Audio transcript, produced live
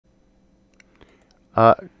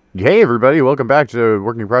Uh, hey everybody, welcome back to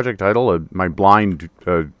Working Project Title, my blind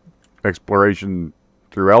exploration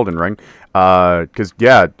through Elden Ring.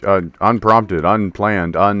 Unprompted,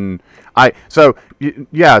 unplanned, I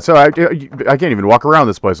can't even walk around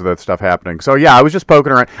this place without stuff happening. So yeah, I was just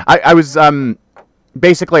poking around. I was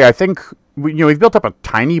basically, I think we've built up a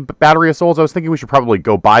tiny battery of souls. I was thinking we should probably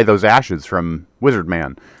go buy those ashes from Wizard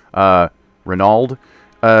Man, Renauld.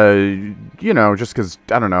 Just because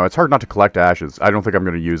I don't know, it's hard not to collect ashes. I don't think I'm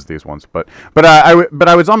going to use these ones, but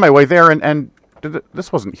I was on my way there, and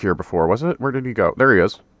this wasn't here before, was it? Where did he go? There he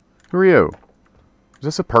is. Who are you? Is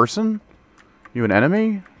this a person? You an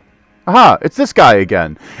enemy? Aha! It's this guy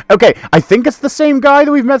again. Okay, I think it's the same guy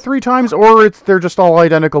that we've met 3 times, or they're just all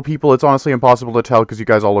identical people. It's honestly impossible to tell because you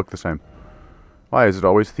guys all look the same. Why is it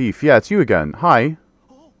always thief? Yeah, it's you again. Hi.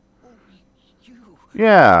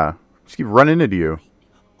 Yeah. Just keep running into you.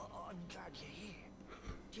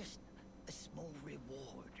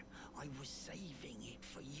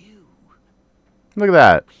 Look at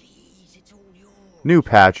that. Please, it's all yours. New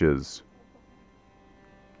patches.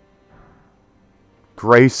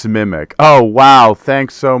 Grace Mimic. Oh, wow.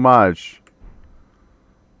 Thanks so much.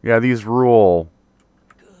 Yeah, these rule.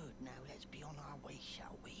 Good. Now let's be on our way,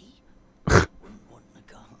 shall we? Wouldn't want the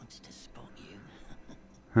guards to spot you.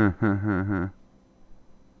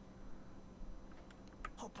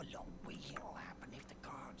 Hop along, what'll happen if the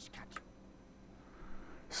guards catch you?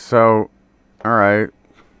 So, alright.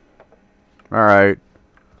 Alright.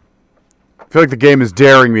 I feel like the game is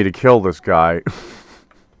daring me to kill this guy.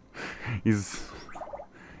 He's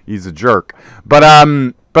a jerk. But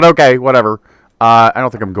okay, whatever. I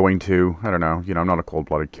don't think I'm going to. I don't know. I'm not a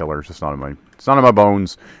cold-blooded killer. It's just not in my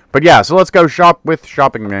bones. But yeah, so let's go shop with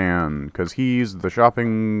Shopping Man, because he's the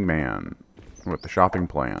shopping man with the shopping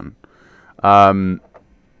plan. I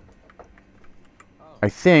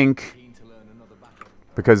think,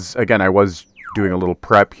 because again, I was doing a little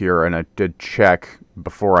prep here, and I did check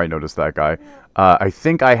before I noticed that guy. I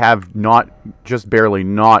think I have just barely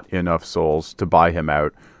not enough souls to buy him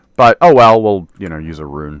out. But, oh well, we'll, use a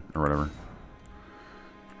rune or whatever.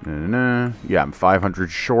 Yeah, I'm 500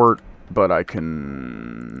 short, but I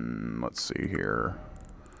can, let's see here.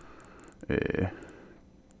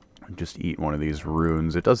 Just eat one of these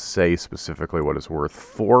runes. It does say specifically what it's worth.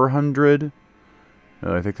 400?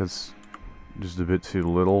 I think that's just a bit too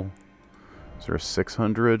little. Is there a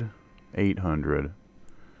 600? 800.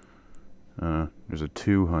 There's a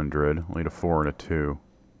 200. I'll need a 4 and a 2.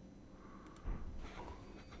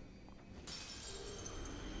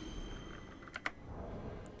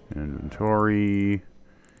 Inventory.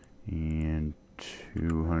 And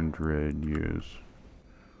 200 use.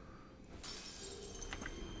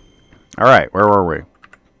 Alright, where were we?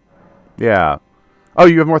 Yeah. Oh,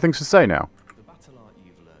 you have more things to say now. The battle art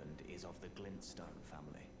you've learned is of the Glintstone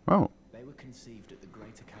family. Oh. They were conceived at the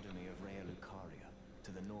Great Academy of Lucaria,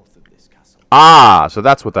 to the north of this castle. Ah, so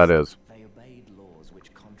that's what that is. They obeyed laws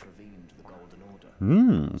which contravened the Golden Order.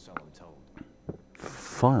 So I'm told.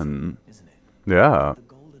 Fun. Isn't it? Yeah. The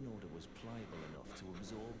Golden Order was pliable enough to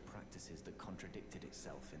absorb practices that contradicted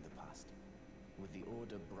itself in the past. With the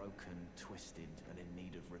Order broken, twisted, and in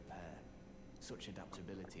need of repair, such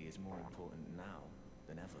adaptability is more important now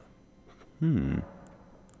than ever.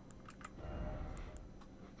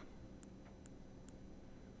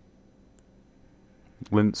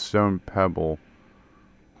 Glintstone Pebble.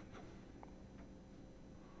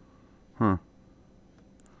 Huh.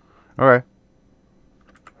 Okay.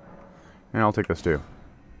 And I'll take this too.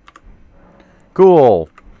 Cool.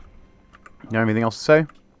 You have anything else to say?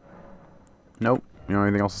 Nope. You know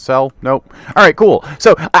anything else to sell? Nope. Alright, cool.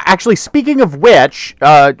 So, actually, speaking of which,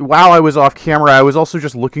 while I was off camera, I was also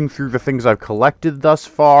just looking through the things I've collected thus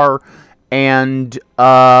far, and,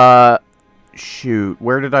 shoot,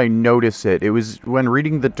 where did I notice it? It was when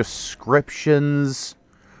reading the descriptions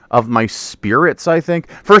of my spirits, I think.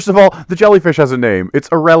 First of all, the jellyfish has a name. It's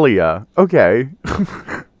Aurelia. Okay.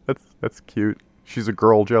 That's cute. She's a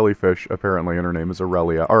girl jellyfish, apparently, and her name is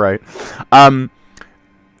Aurelia. Alright.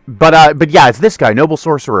 But yeah, it's this guy, Noble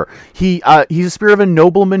Sorcerer. He's a spirit of a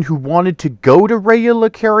nobleman who wanted to go to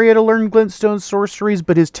Lucaria to learn glintstone sorceries,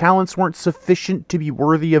 but his talents weren't sufficient to be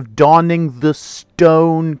worthy of donning the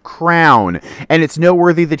stone crown. And it's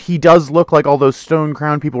noteworthy that he does look like all those stone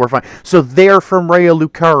crown people were fine. So they're from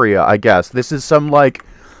Lucaria, I guess. This is some, like,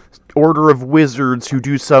 order of wizards who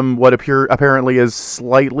do some, what apparently is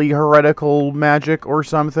slightly heretical magic or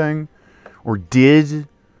something. Or did,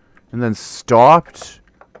 and then stopped.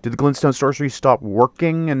 Did the glintstone sorcery stop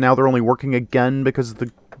working, and now they're only working again because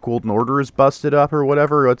the Golden Order is busted up or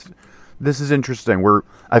whatever? This is interesting.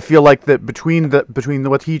 I feel like that between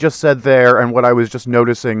what he just said there and what I was just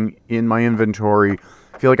noticing in my inventory,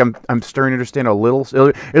 I feel like I'm starting to understand a little.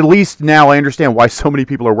 At least now I understand why so many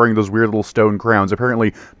people are wearing those weird little stone crowns.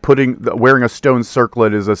 Apparently, wearing a stone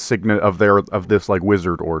circlet is a signet of this like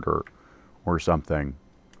wizard order, or something.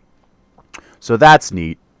 So that's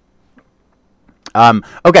neat.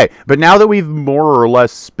 Okay, but now that we've more or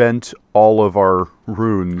less spent all of our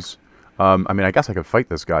runes, I mean, I guess I could fight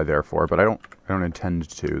this guy therefore, but I don't intend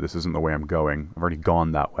to. This isn't the way I'm going. I've already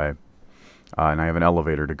gone that way. And I have an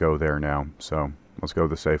elevator to go there now, so let's go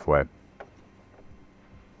the safe way.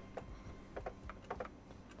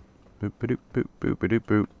 Boop-a-doop, boop,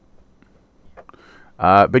 boop-a-doop,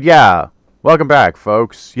 boop. But yeah, welcome back,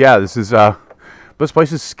 folks. Yeah, this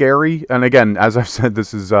place is scary, and again, as I've said,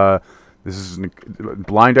 this is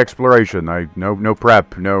blind exploration. No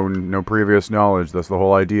prep, no previous knowledge. That's the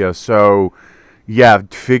whole idea. So, yeah,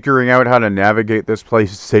 figuring out how to navigate this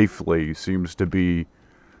place safely seems to be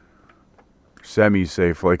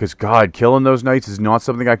semi-safely. Because, God, killing those knights is not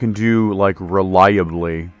something I can do, like,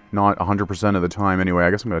 reliably. Not 100% of the time. Anyway,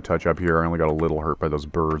 I guess I'm going to touch up here. I only got a little hurt by those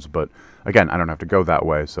birds. But, again, I don't have to go that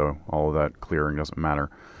way, so all of that clearing doesn't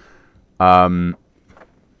matter. I'm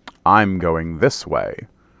going this way.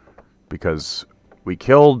 Because we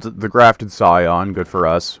killed the grafted scion. Good for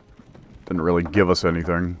us. Didn't really give us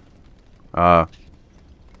anything. Well,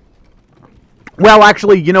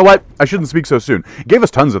 actually, you know what? I shouldn't speak so soon. It gave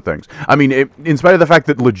us tons of things. I mean, in spite of the fact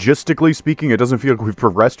that logistically speaking, it doesn't feel like we've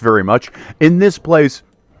progressed very much. In this place,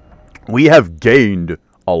 we have gained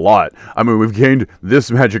a lot. I mean, we've gained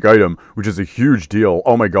this magic item, which is a huge deal.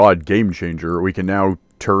 Oh my god, game changer. We can now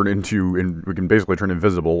we can basically turn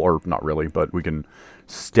invisible, or not really, but we can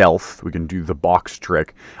stealth. We can do the box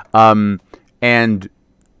trick. Shoot,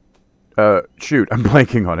 I'm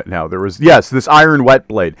blanking on it now. Yes, this iron wet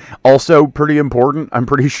blade. Also pretty important, I'm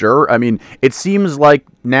pretty sure. I mean, it seems like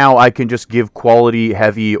now I can just give quality,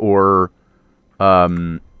 heavy, or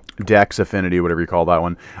dex affinity, whatever you call that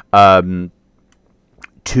one,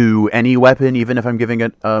 to any weapon, even if I'm giving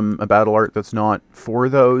it a battle art that's not for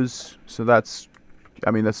those. So that's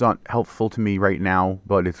not helpful to me right now,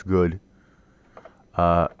 but it's good.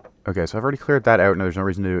 Okay, so I've already cleared that out, and there's no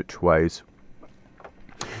reason to do it twice.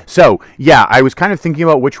 So, yeah, I was kind of thinking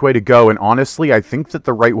about which way to go, and honestly, I think that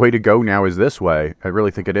the right way to go now is this way. I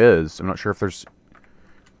really think it is. I'm not sure if there's...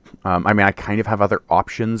 I mean, I kind of have other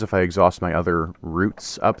options if I exhaust my other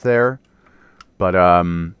routes up there. But,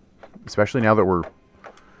 especially now that we're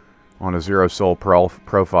on a zero soul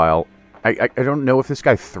profile, I don't know if this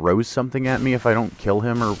guy throws something at me if I don't kill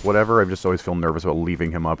him or whatever. I just always feel nervous about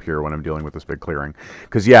leaving him up here when I'm dealing with this big clearing.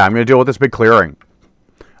 Because, yeah, I'm going to deal with this big clearing.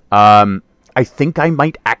 I think I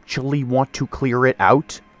might actually want to clear it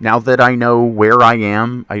out. Now that I know where I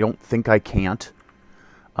am, I don't think I can't.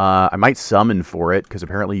 I might summon for it, because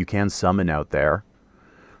apparently you can summon out there.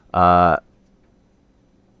 Yeah,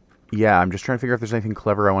 I'm just trying to figure out if there's anything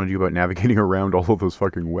clever I want to do about navigating around all of those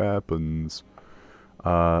fucking weapons.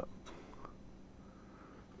 But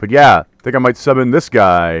yeah, I think I might summon this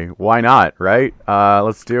guy. Why not, right?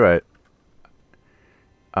 Let's do it.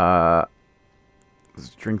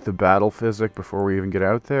 Let's drink the battle physic before we even get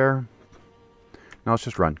out there. Now let's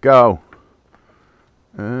just run. Go!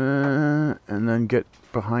 And then get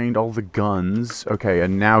behind all the guns. Okay,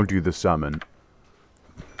 and now do the summon.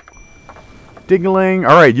 Ding-a-ling!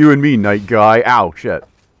 Alright, you and me, night guy. Ow, shit.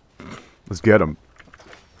 Let's get him.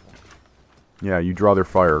 Yeah, you draw their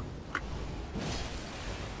fire.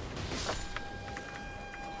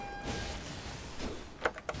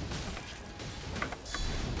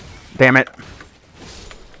 Damn it.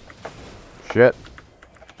 Shit.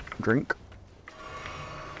 Drink.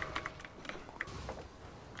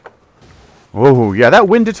 Oh, yeah, that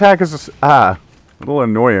wind attack is a little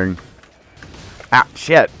annoying. Ah,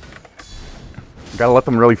 shit. Gotta let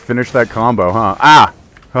them really finish that combo, huh? Ah!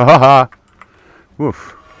 Ha ha ha.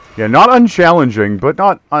 Woof. Yeah, not unchallenging, but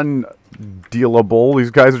not undealable.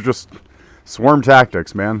 These guys are just swarm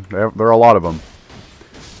tactics, man. There are a lot of them.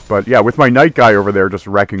 But yeah, with my knight guy over there just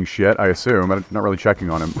wrecking shit, I assume. I'm not really checking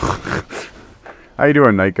on him. How you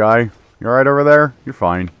doing, knight guy? You alright over there? You're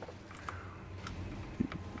fine.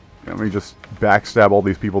 Let me just backstab all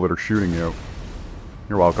these people that are shooting you.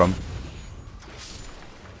 You're welcome.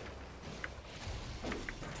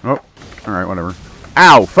 Oh, alright, whatever.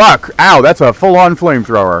 Ow, fuck! Ow, that's a full-on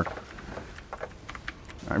flamethrower.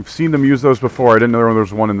 I've seen them use those before. I didn't know there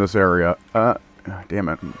was one in this area. Damn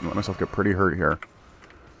it. Let myself get pretty hurt here.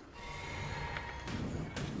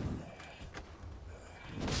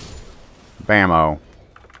 Bammo.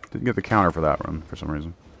 Didn't get the counter for that one, for some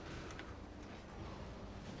reason.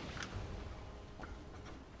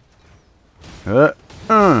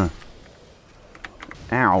 Ow.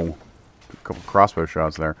 A couple crossbow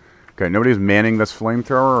shots there. Okay, nobody's manning this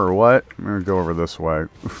flamethrower or what? I'm gonna go over this way.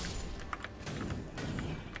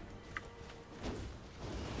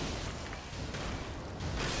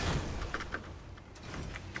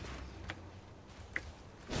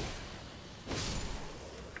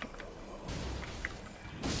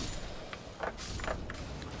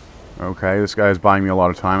 Okay, this guy is buying me a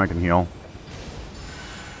lot of time. I can heal.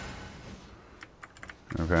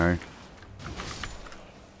 Okay.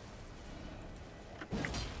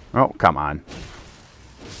 Oh, come on.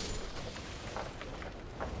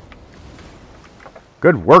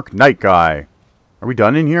 Good work, night guy. Are we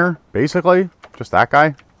done in here, basically? Just that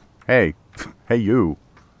guy? Hey. Hey, you.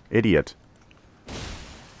 Idiot.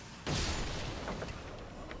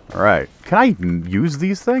 Alright. Can I use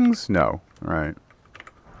these things? No. Alright.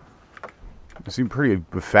 They seem pretty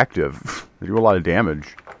effective. They do a lot of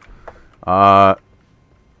damage.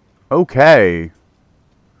 Okay.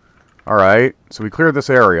 Alright. So we cleared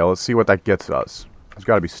this area. Let's see what that gets us. There's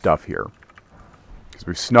got to be stuff here. Because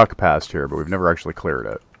we've snuck past here, but we've never actually cleared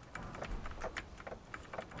it.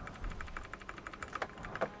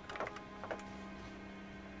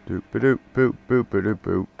 Doop-a-doop, boop, boop-a-doop,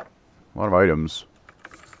 boop. A lot of items.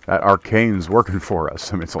 That arcane's working for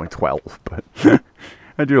us. I mean, it's only 12, but...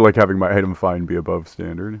 I do like having my item find be above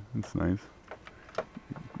standard. It's nice.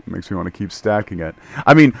 Makes me want to keep stacking it.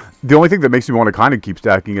 I mean, the only thing that makes me want to kind of keep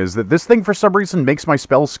stacking is that this thing, for some reason, makes my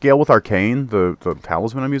spells scale with arcane, the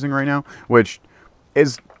talisman I'm using right now, which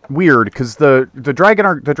is weird, because the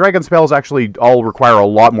dragon spells actually all require a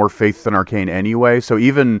lot more faith than arcane anyway, so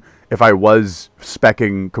even if I was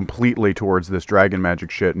speccing completely towards this dragon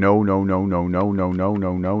magic shit, no.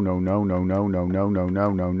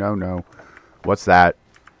 What's that?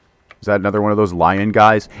 Is that another one of those lion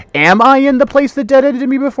guys? Am I in the place that dead-ended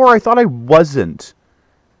me before? I thought I wasn't.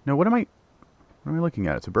 No, what am I looking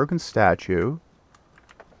at? It's a broken statue.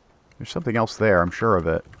 There's something else there, I'm sure of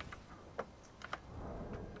it.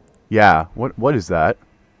 Yeah, what is that?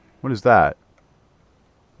 What is that?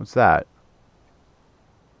 What's that?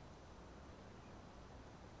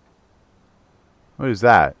 What is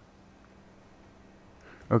that?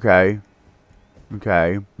 Okay.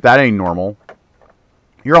 Okay. That ain't normal.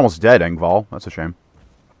 You're almost dead, Engval. That's a shame.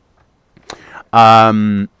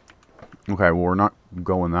 Okay, well, we're not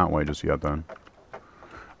going that way just yet, then.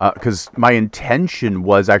 Because my intention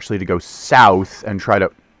was actually to go south and try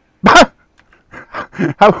to...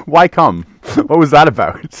 Why come? What was that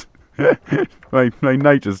about? my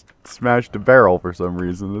knight just smashed a barrel for some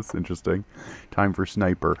reason. That's interesting. Time for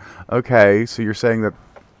sniper. Okay, so you're saying that...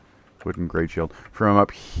 Wooden great shield. From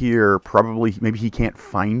up here, probably... Maybe he can't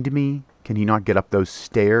find me? Can he not get up those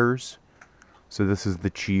stairs? So this is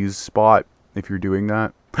the cheese spot, if you're doing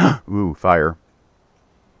that. Ooh, fire.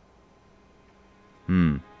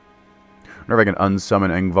 Wonder if I can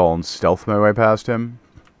unsummon Engval and stealth my way past him.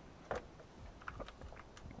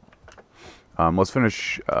 Let's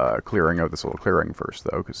finish clearing out this little clearing first,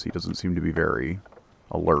 though, because he doesn't seem to be very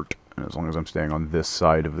alert. And as long as I'm staying on this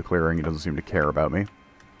side of the clearing, he doesn't seem to care about me.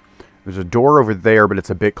 There's a door over there, but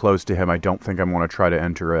it's a bit close to him. I don't think I want to try to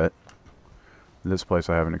enter it. This place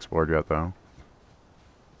I haven't explored yet, though.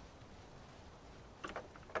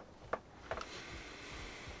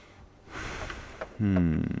 Yeah,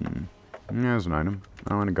 there's an item.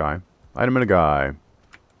 Oh, and a guy. Item and a guy.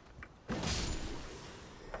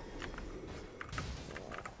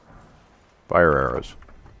 Fire arrows.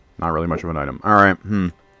 Not really much of an item. Alright,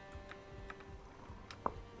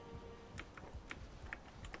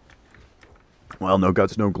 Well, no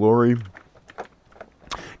guts, no glory.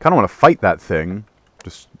 Kind of want to fight that thing.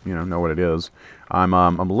 Just, you know what it is. I'm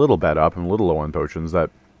a little bed up. I'm a little low on potions. That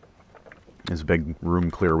this big room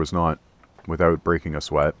clear was not without breaking a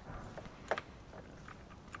sweat.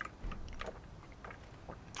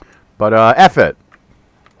 But, F it.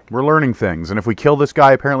 We're learning things. And if we kill this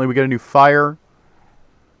guy, apparently we get a new fire.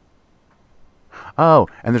 Oh,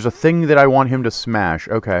 and there's a thing that I want him to smash.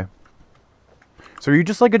 Okay. So are you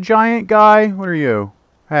just like a giant guy? What are you?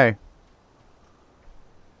 Hey.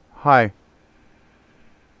 Hi.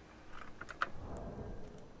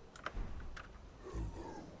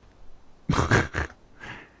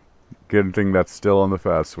 Good thing that's still on the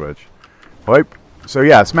fast switch. Wipe. So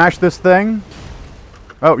yeah, smash this thing.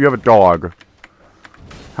 Oh, you have a dog.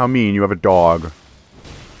 How mean, you have a dog.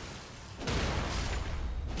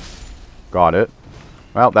 Got it.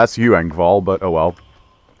 Well, that's you, Engval, but oh well.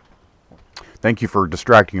 Thank you for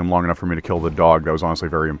distracting him long enough for me to kill the dog. That was honestly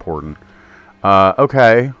very important.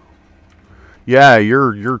 Okay. Yeah,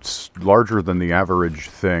 you're larger than the average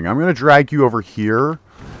thing. I'm going to drag you over here.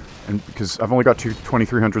 And because I've only got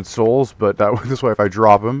 2,300 souls, but this way if I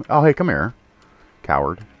drop him... Oh, hey, come here.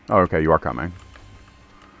 Coward. Oh, okay, you are coming.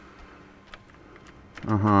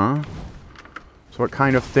 Uh-huh. So what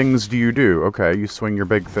kind of things do you do? Okay, you swing your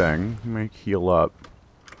big thing. You may heal up.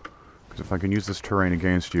 Because if I can use this terrain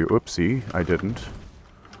against you... Oopsie, I didn't.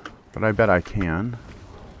 But I bet I can.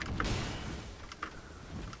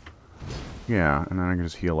 Yeah, and then I can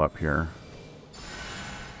just heal up here.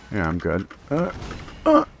 Yeah, I'm good.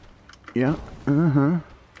 Yeah, uh-huh.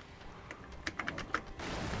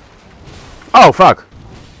 Oh, fuck!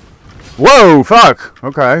 Whoa, fuck!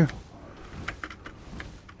 Okay.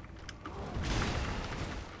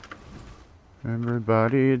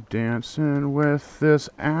 Everybody dancing with this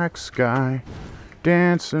axe guy.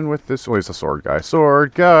 Dancing with this... Oh, he's a sword guy.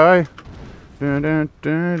 Sword guy! Dun, dun,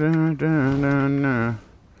 dun, dun, dun, dun, dun.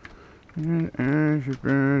 And you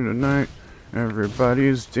burn the night.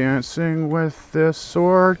 Everybody's dancing with this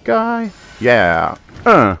sword guy. Yeah.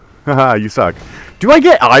 Haha, you suck. Do I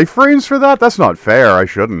get iframes for that? That's not fair. I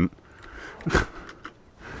shouldn't.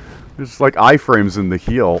 There's like iframes in the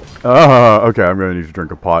heal. Okay, I'm gonna need to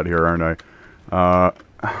drink a pot here, aren't I?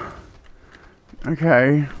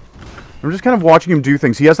 Okay. I'm just kind of watching him do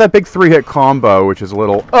things. He has that big 3-hit combo, which is a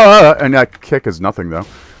little, and that kick is nothing though.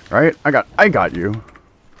 Right? I got you.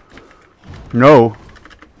 No.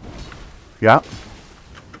 Yeah.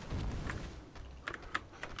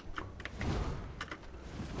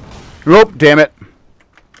 Oh, damn it.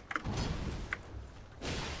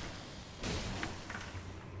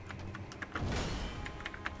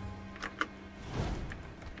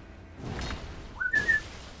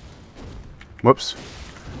 Whoops.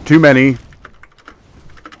 Too many.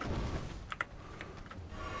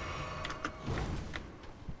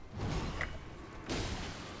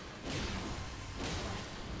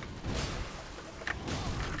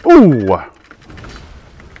 Ooh!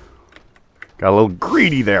 Got a little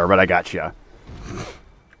greedy there, but I got you.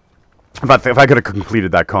 But if I could have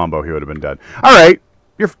completed that combo, he would have been dead. All right,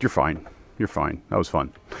 you're fine. You're fine. That was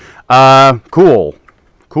fun. Cool.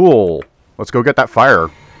 Cool. Let's go get that fire.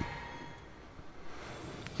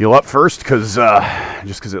 Heal up first, because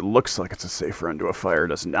just because it looks like it's a safe run to a fire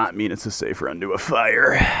does not mean it's a safe run to a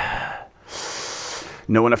fire.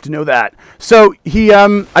 Know enough to know that. So,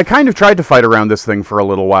 I kind of tried to fight around this thing for a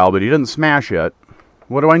little while, but he didn't smash it.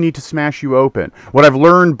 What do I need to smash you open? What I've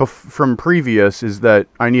learned from previous is that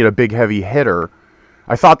I need a big heavy hitter.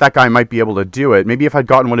 I thought that guy might be able to do it. Maybe if I'd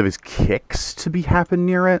gotten one of his kicks to happen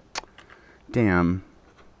near it. Damn.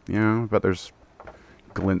 You know, but there's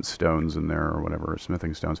glint stones in there or whatever,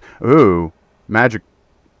 smithing stones. Ooh, magic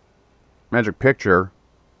picture.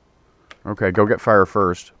 Okay, go get fire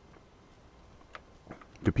first.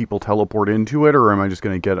 Do people teleport into it, or am I just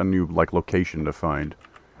going to get a new, like, location to find?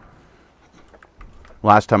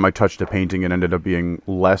 Last time I touched a painting, it ended up being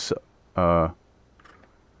less,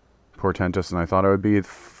 portentous than I thought it would be.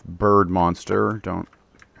 Bird monster. Don't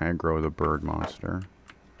aggro the bird monster.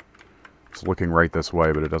 It's looking right this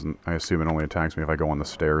way, but it doesn't... I assume it only attacks me if I go on the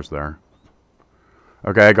stairs there.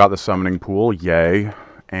 Okay, I got the summoning pool. Yay.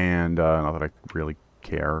 And, not that I really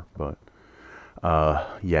care, but...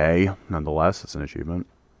 yay. Nonetheless, it's an achievement.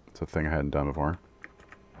 It's a thing I hadn't done before.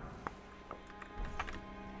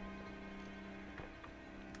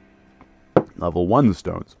 Level 1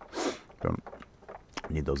 stones. Don't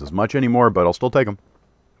need those as much anymore, but I'll still take them.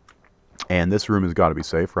 And this room has got to be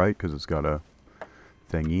safe, right? Because it's got a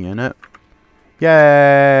thingy in it.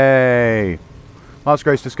 Yay! Lost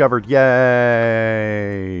Grace discovered.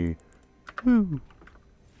 Yay! Woo!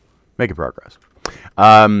 Making progress.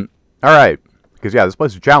 Alright. Because, yeah, this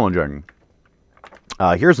place is challenging.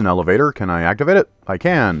 Here's an elevator. Can I activate it? I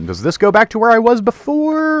can. Does this go back to where I was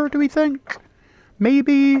before, do we think?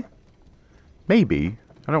 Maybe? Maybe.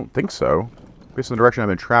 I don't think so. Based on the direction I've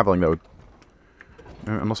been traveling, that would...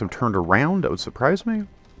 Unless I'm turned around, that would surprise me.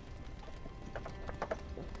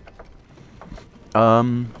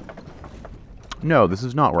 No, this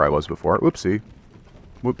is not where I was before. Whoopsie.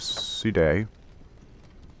 Whoopsie day.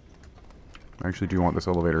 I actually do want this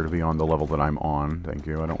elevator to be on the level that I'm on. Thank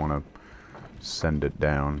you. I don't want to send it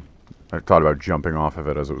down. I thought about jumping off of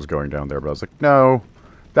it as it was going down there, but I was like, no,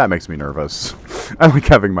 that makes me nervous. I like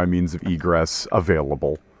having my means of egress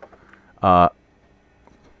available.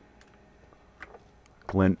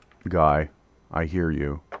 Glint guy, I hear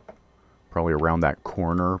you. Probably around that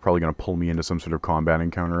corner. Probably going to pull me into some sort of combat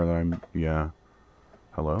encounter that I'm... Yeah.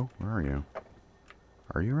 Hello? Where are you?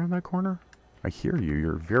 Are you around that corner? I hear you.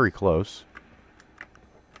 You're very close.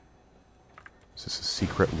 Is this a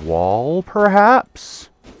secret wall, perhaps?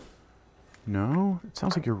 No? It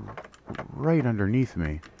sounds like you're right underneath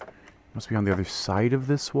me. Must be on the other side of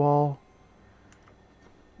this wall.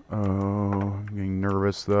 Oh, I'm getting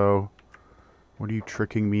nervous, though. What are you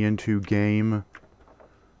tricking me into, game?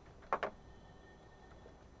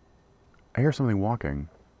 I hear something walking.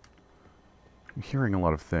 I'm hearing a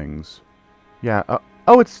lot of things. Yeah,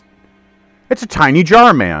 oh, it's a tiny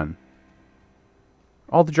jar man.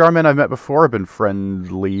 All the jar men I've met before have been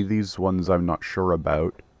friendly. These ones I'm not sure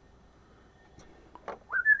about.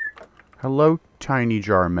 Hello, tiny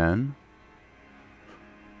jar men.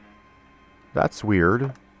 That's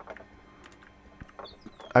weird.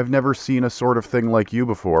 I've never seen a sort of thing like you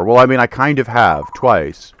before. Well, I mean, I kind of have,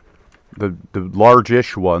 twice. The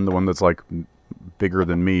large-ish one, the one that's, like, bigger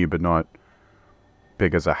than me, but not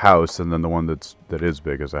big as a house, and then the one that is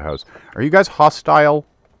big as a house. Are you guys hostile?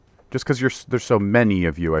 Just because there's so many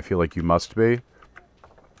of you, I feel like you must be.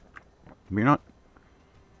 You're not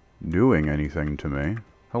doing anything to me.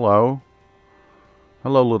 Hello?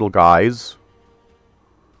 Hello, little guys.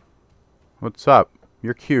 What's up?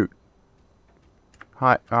 You're cute.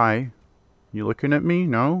 Hi. You looking at me?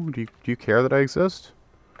 No? Do you care that I exist?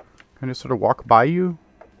 Can I just sort of walk by you?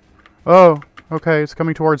 Oh, okay, it's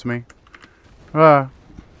coming towards me. Whoa!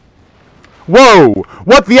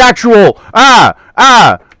 What the actual?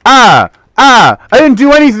 I didn't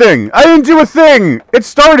do anything! I didn't do a thing! It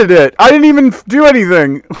started it! I didn't even do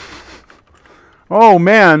anything! Oh,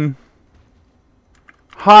 man.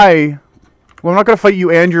 Hi. Well, I'm not going to fight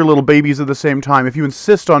you and your little babies at the same time. If you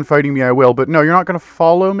insist on fighting me, I will. But no, you're not going to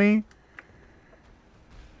follow me?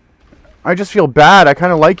 I just feel bad. I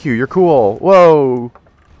kind of like you. You're cool. Whoa.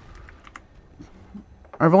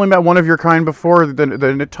 I've only met one of your kind before that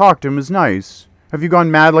it talked and was nice. Have you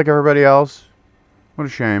gone mad like everybody else? What a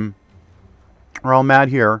shame. We're all mad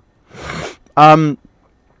here. But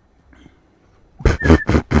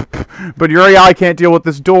your AI can't deal with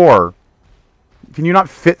this door. Can you not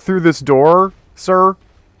fit through this door, sir?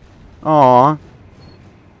 Aw.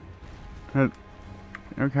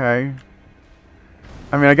 Okay.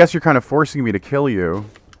 I mean, I guess you're kind of forcing me to kill you.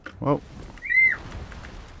 Whoa.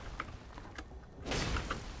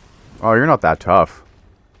 Oh, you're not that tough.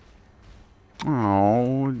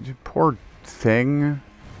 Oh, poor thing.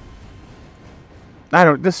 I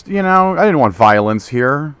didn't want violence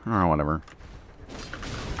here. Oh, whatever.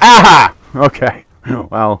 Aha! Okay.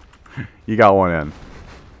 Well, you got one in.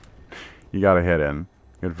 You got a hit in.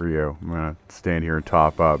 Good for you. I'm gonna stand here and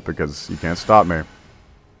top up because you can't stop me.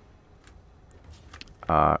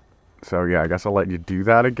 So yeah, I guess I'll let you do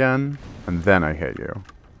that again, and then I hit you.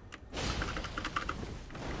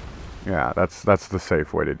 Yeah, that's the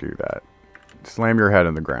safe way to do that. Slam your head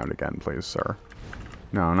in the ground again, please, sir.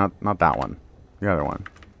 No, not that one. The other one.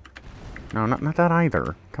 No, not that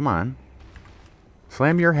either. Come on.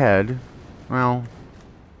 Slam your head. Well,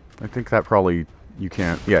 I think that probably you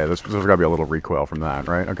can't. Yeah, there's got to be a little recoil from that,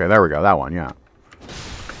 right? Okay, there we go. That one, yeah.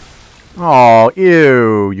 Oh,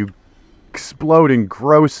 ew! You exploding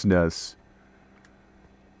grossness.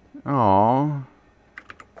 Oh.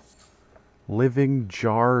 Living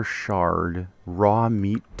jar shard. Raw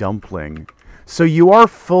meat dumpling. So you are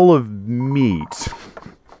full of meat.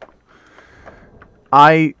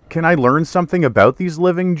 Can I learn something about these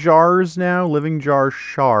living jars now? Living jar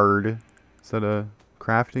shard. Is that a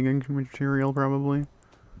crafting material, probably?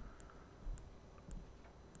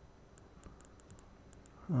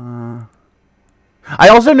 I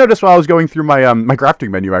also noticed while I was going through my my crafting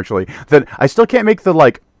menu, actually, that I still can't make the,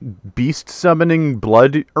 like, beast summoning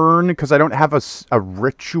blood urn because I don't have a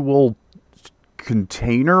ritual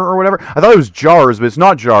container or whatever. I thought it was jars, but it's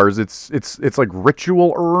not jars. It's like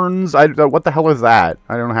ritual urns. What the hell is that?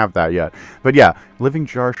 I don't have that yet. But yeah, living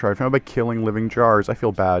jar shard found by killing living jars. I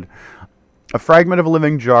feel bad. A fragment of a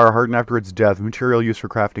living jar hardened after its death. Material used for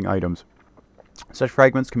crafting items. Such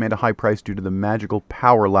fragments command a high price due to the magical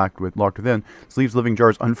power locked within. This leaves living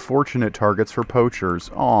jars unfortunate targets for poachers.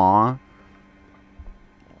 Aww.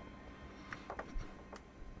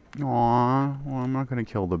 Aww. Well, I'm not gonna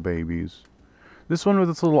kill the babies. This one with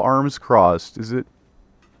its little arms crossed, is it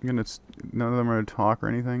gonna... None of them are gonna talk or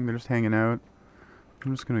anything? They're just hanging out?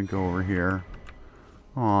 I'm just gonna go over here.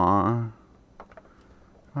 Aww.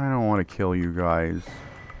 I don't want to kill you guys.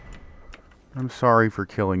 I'm sorry for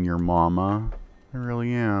killing your mama. I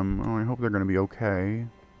really am. Oh, I hope they're gonna be okay.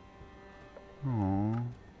 Aww.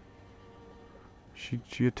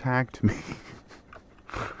 She attacked me.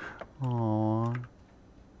 Aww.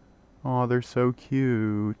 Aw, they're so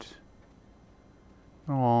cute.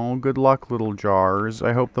 Oh, good luck, little jars.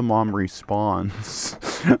 I hope the mom respawns.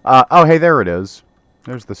 Oh, hey, there it is.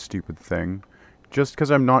 There's the stupid thing. Just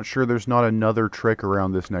because I'm not sure there's not another trick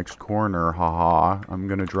around this next corner, haha. I'm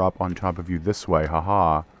gonna drop on top of you this way,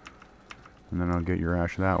 haha. And then I'll get your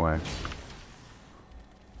ash that way.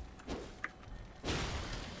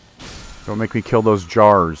 Don't make me kill those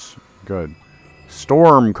jars. Good.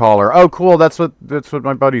 Stormcaller. Oh, cool. That's what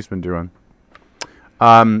my buddy's been doing.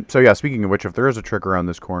 So yeah, speaking of which, if there is a trick around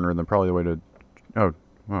this corner, then probably the way to... Oh,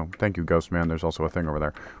 well, thank you, Ghost Man. There's also a thing over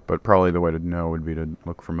there. But probably the way to know would be to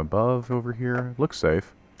look from above over here. Looks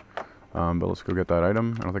safe. But let's go get that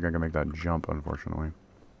item. I don't think I can make that jump, unfortunately.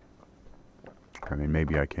 I mean,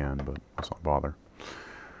 maybe I can, but let's not bother.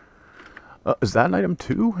 Is that an item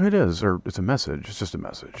too? It is, or it's a message. It's just a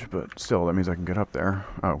message, but still, that means I can get up there.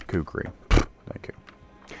 Oh, kukri. Thank you.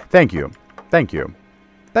 Thank you. Thank you.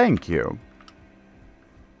 Thank you.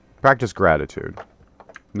 Practice gratitude.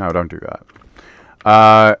 No, don't do that.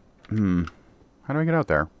 How do I get out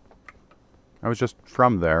there? I was just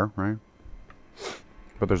from there, right?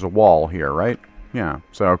 But there's a wall here, right? Yeah.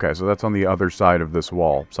 So, okay, so that's on the other side of this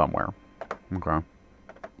wall somewhere. Okay.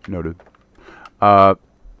 Noted.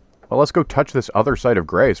 Well, let's go touch this other side of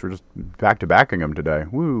grace. We're just back-to-backing them today.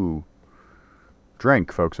 Woo.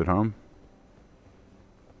 Drink, folks at home.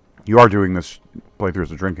 You are doing this playthrough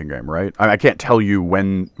as a drinking game, right? I can't tell you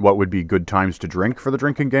what would be good times to drink for the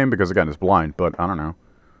drinking game, because, again, it's blind, but I don't know.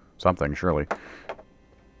 Something, surely.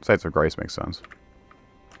 Sites of grace makes sense.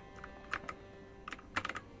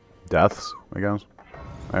 Deaths, I guess.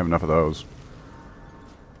 I have enough of those.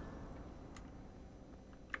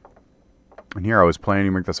 And here I was planning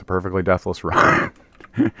to make this a perfectly deathless run.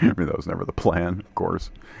 I mean, that was never the plan, of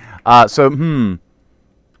course. How do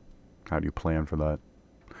you plan for that?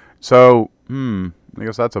 So, I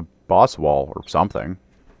guess that's a boss wall or something.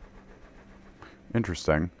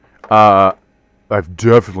 Interesting. I've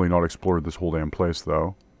definitely not explored this whole damn place,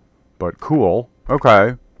 though. But cool.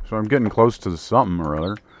 Okay. So I'm getting close to something or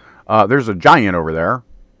other. There's a giant over there.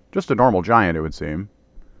 Just a normal giant, it would seem.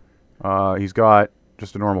 He's got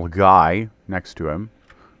just a normal guy next to him.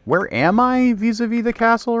 Where am I vis-a-vis the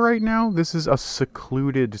castle right now? This is a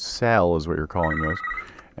secluded cell, is what you're calling this.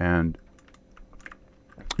 And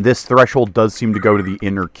this threshold does seem to go to the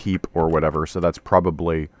inner keep or whatever, so that's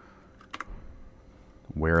probably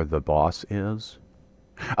where the boss is.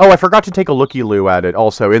 Oh, I forgot to take a looky-loo at it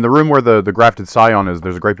also. In the room where the grafted scion is,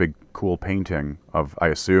 there's a great big cool painting of, I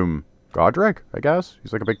assume, Godrick, I guess?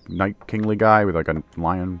 He's like a big knight kingly guy with like a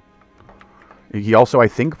lion. He also, I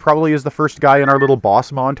think, probably is the first guy in our little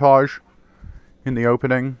boss montage in the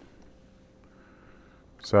opening.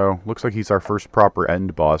 So, looks like he's our first proper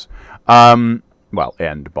end boss. Well,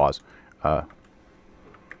 end boss. But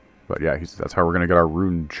yeah, that's how we're going to get our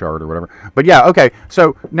rune shard or whatever. But yeah, okay.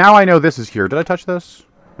 So, now I know this is here. Did I touch this?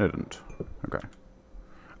 I didn't. Okay.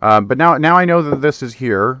 But now I know that this is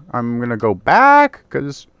here. I'm going to go back,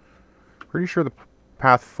 because pretty sure the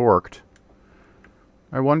path forked.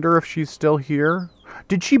 I wonder if she's still here.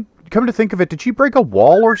 Did she, come to think of it, did she break a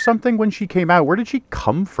wall or something when she came out? Where did she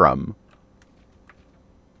come from?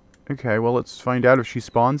 Okay, well, let's find out if she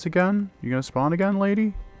spawns again. You gonna spawn again,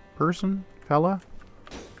 lady? Person? Fella?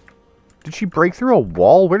 Did she break through a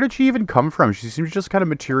wall? Where did she even come from? She seems to just kind of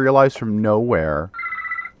materialize from nowhere.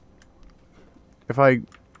 If I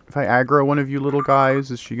aggro one of you little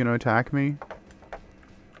guys, is she gonna attack me?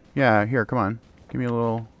 Yeah, here, come on. Give me a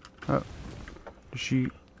little... Does she...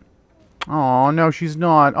 Oh, no, she's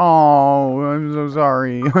not. Oh, I'm so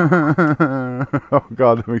sorry. Oh,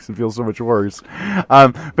 God, that makes it feel so much worse.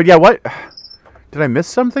 But yeah, what... Did I miss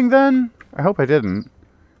something then? I hope I didn't.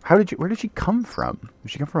 Where did she come from?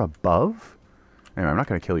 Did she come from above? Anyway, I'm not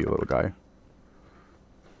going to kill you, little guy.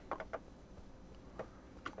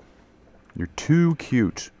 You're too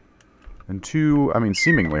cute. And too, I mean,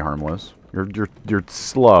 seemingly harmless. You're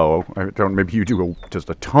slow. Maybe you do just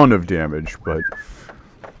a ton of damage, but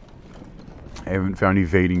I haven't found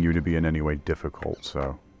evading you to be in any way difficult,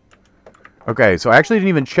 so. Okay, so I actually didn't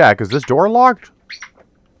even check. Is this door locked?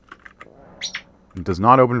 It does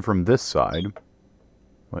not open from this side.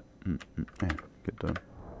 What? Get the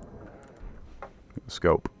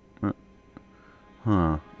scope.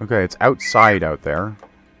 Huh. Okay, it's outside out there.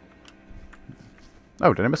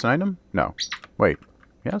 Oh, did I miss an item? No. Wait.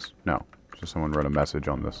 Yes? No. Just someone wrote a message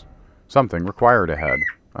on this. Something required ahead.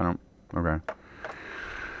 I don't... Okay.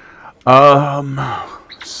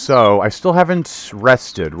 So, I still haven't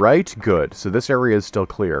rested, right? Good. So this area is still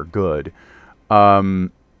clear. Good. Because,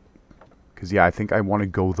 yeah, I think I want to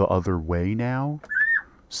go the other way now.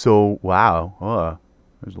 So, wow.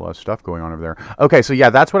 There's a lot of stuff going on over there. Okay, so yeah,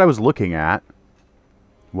 that's what I was looking at.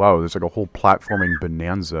 Whoa, there's like a whole platforming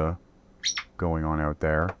bonanza going on out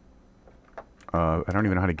there. I don't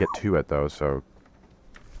even know how to get to it, though, so...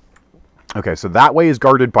 Okay, so that way is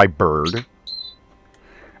guarded by bird. I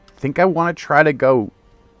think I want to try to go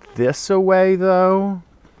this away, though,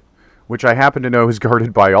 which I happen to know is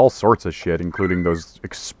guarded by all sorts of shit, including those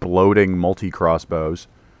exploding multi-crossbows.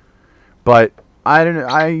 But I don't.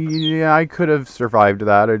 I could have survived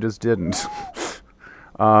that. I just didn't.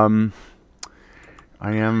 I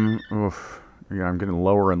am. Oof. Yeah, I'm getting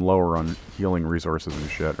lower and lower on healing resources and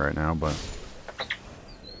shit right now, but.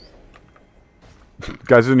 You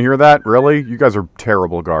guys didn't hear that? Really? You guys are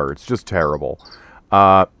terrible guards. Just terrible.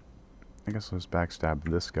 I guess let's backstab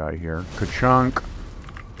this guy here. Ka-chunk.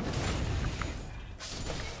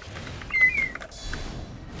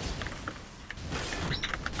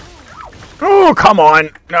 Oh, come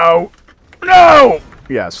on! No! No!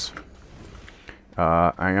 Yes.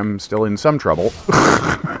 I am still in some trouble.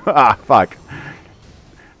 Ah, fuck.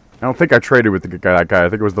 I don't think I traded with that guy. I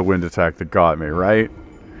think it was the wind attack that got me, right?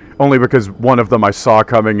 Only because one of them I saw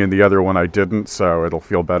coming and the other one I didn't, so it'll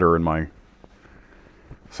feel better in my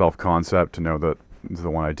self-concept to know that it's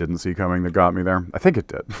the one I didn't see coming that got me there. I think it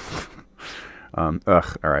did.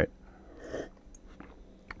 Alright.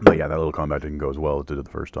 But yeah, that little combat didn't go as well as it did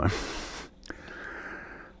the first time.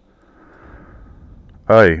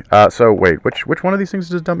 Hey, so wait, which one of these things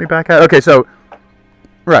does dump me back at? Okay, so,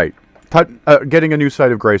 right. Getting a new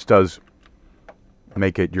Site of Grace does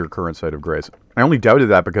make it your current Site of Grace. I only doubted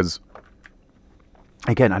that because,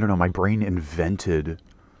 again, I don't know, my brain invented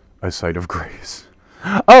a Site of Grace.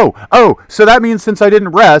 Oh, so that means since I didn't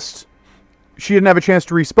rest, she didn't have a chance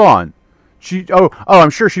to respawn. I'm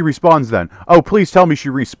sure she respawns then. Oh, please tell me she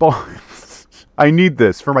respawns. I need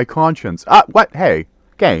this for my conscience. What? Hey,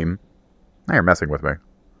 game. Now you're messing with me.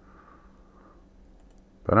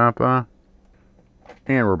 Ba-da-ba.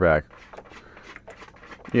 And we're back.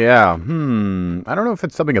 Yeah, I don't know if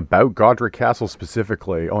it's something about Godrick Castle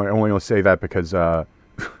specifically. I only say that because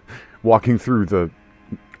walking through the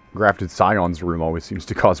Grafted Scion's room always seems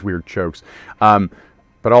to cause weird chokes.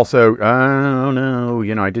 But also, oh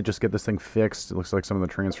no, I did just get this thing fixed. It looks like some of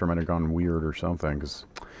the transfer might have gone weird or something, because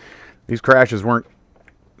these crashes weren't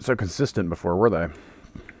so consistent before, were they?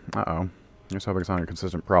 Uh-oh. I just hope it's not a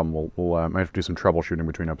consistent problem. We'll might have to do some troubleshooting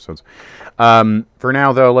between episodes. For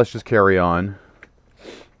now, though, let's just carry on.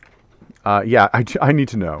 Yeah, I need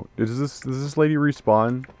to know. Does this lady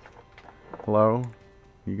respawn? Hello?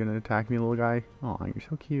 You gonna attack me, little guy? Oh, you're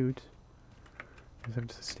so cute. I just have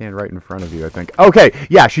to stand right in front of you, I think. Okay,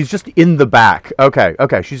 yeah, she's just in the back. Okay,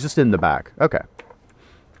 she's just in the back. Okay.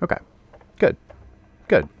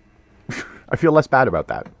 Good. I feel less bad about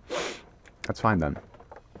that. That's fine, then.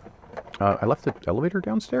 I left the elevator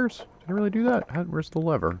downstairs? Did I really do that? Where's the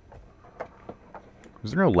lever?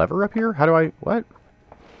 Is there no lever up here? What?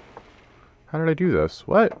 How did I do this?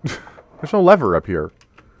 What? There's no lever up here.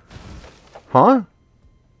 Huh?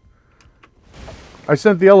 I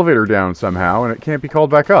sent the elevator down somehow, and it can't be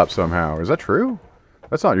called back up somehow. Is that true?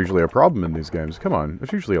 That's not usually a problem in these games. Come on.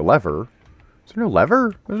 There's usually a lever. Is there no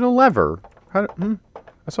lever? There's no lever.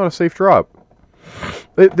 That's not a safe drop.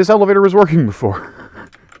 This elevator was working before.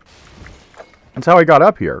 That's how I got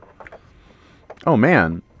up here. Oh,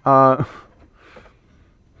 man.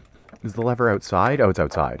 Is the lever outside? Oh, it's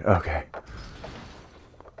outside. Okay.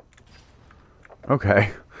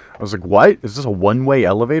 I was like, what? Is this a one-way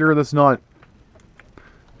elevator? That's not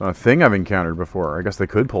a thing I've encountered before. I guess they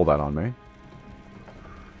could pull that on me.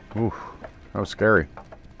 Ooh, that was scary.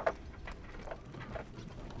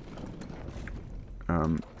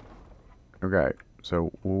 Okay.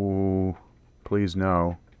 So, ooh, please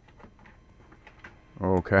no.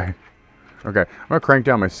 Okay. I'm gonna crank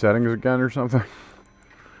down my settings again or something.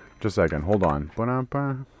 Just a second. Hold on.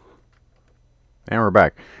 And we're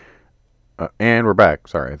back.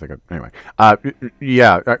 Sorry, anyway.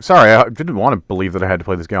 Yeah, sorry, I didn't want to believe that I had to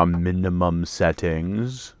play this game on minimum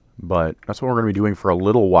settings, but that's what we're going to be doing for a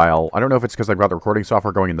little while. I don't know if it's because I've got the recording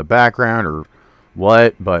software going in the background or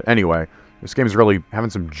what, but anyway, this game is really having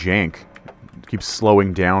some jank. It keeps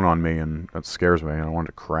slowing down on me, and that scares me. I don't want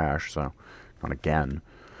it to crash, so not again.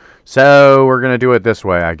 So we're going to do it this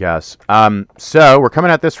way, I guess. So we're coming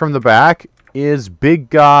at this from the back. Is big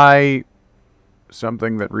guy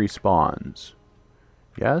something that respawns?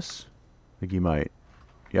 Yes? I think he might.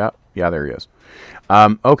 Yeah, there he is.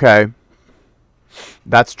 Okay.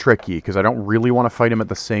 That's tricky, because I don't really want to fight him at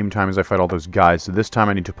the same time as I fight all those guys, so this time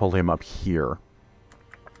I need to pull him up here.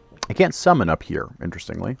 I can't summon up here,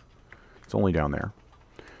 interestingly. It's only down there.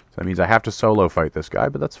 So that means I have to solo fight this guy,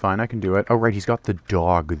 but that's fine, I can do it. Oh, right, he's got the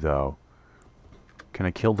dog, though. Can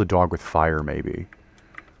I kill the dog with fire, maybe?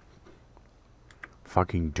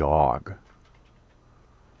 Fucking dog.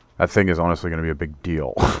 That thing is honestly going to be a big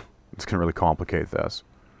deal. It's going to really complicate this.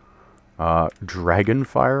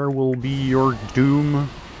 Dragonfire will be your doom.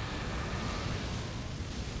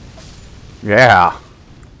 Yeah.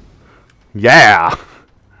 Yeah.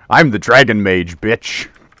 I'm the dragon mage, bitch.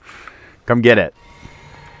 Come get it.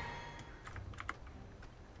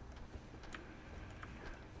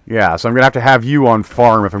 Yeah, so I'm going to have you on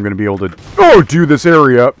farm if I'm going to be able to do this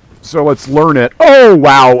area. So let's learn it. Oh,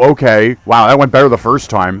 wow, okay. Wow, that went better the first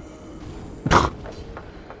time.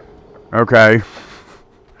 Okay.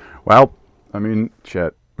 Well, I mean,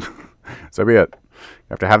 shit. So be it. You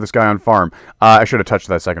have to have this guy on farm. I should have touched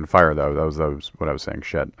that second fire, though. That was what I was saying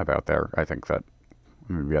shit about there. I think that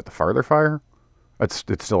maybe at the farther fire? It's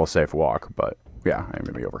still a safe walk, but yeah, I'm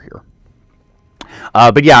going to be over here.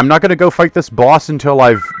 But yeah, I'm not going to go fight this boss until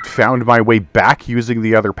I've found my way back using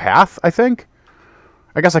the other path, I think.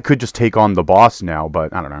 I guess I could just take on the boss now,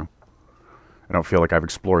 but I don't know. I don't feel like I've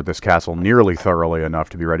explored this castle nearly thoroughly enough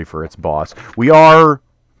to be ready for its boss. We are...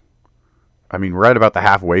 I mean, we're at about the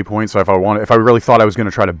halfway point, so if I really thought I was going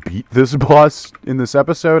to try to beat this boss in this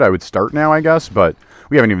episode, I would start now, I guess, but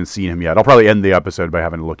we haven't even seen him yet. I'll probably end the episode by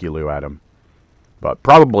having a looky-loo at him. But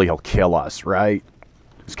probably he'll kill us, right?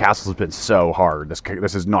 This castle's been so hard.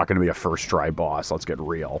 This is not going to be a first-try boss, let's get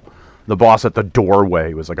real. The boss at the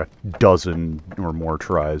doorway was like a dozen or more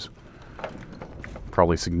tries.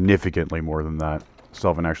 Probably significantly more than that. Still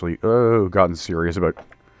haven't actually gotten serious about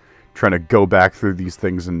trying to go back through these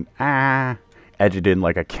things and edit in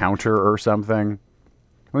like a counter or something.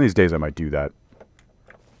 One of these days I might do that.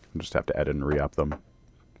 I'll just have to edit and re-up them.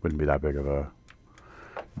 Wouldn't be that big of a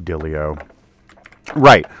dealio.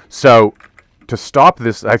 Right, so to stop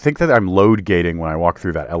this, I think that I'm load gating when I walk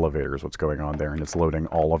through that elevator is what's going on there, and it's loading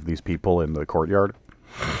all of these people in the courtyard.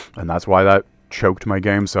 And that's why that choked my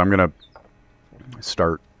game, so I'm going to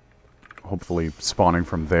start hopefully spawning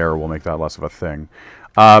from there will make that less of a thing.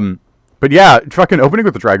 But yeah, fucking opening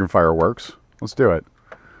with the Dragonfire works. Let's do it.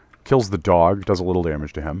 Kills the dog, does a little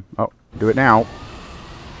damage to him. Oh, do it now.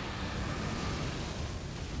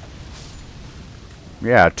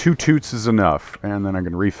 Yeah, 2 toots is enough. And then I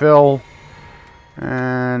can refill.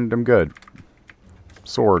 And I'm good.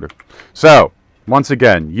 Sword. So, once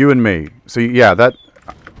again, you and me. So, yeah, that...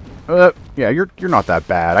 yeah, you're not that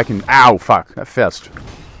bad. I can... Ow, fuck. That fist.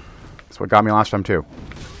 That's what got me last time, too.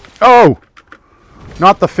 Oh!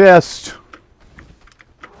 Not the fist!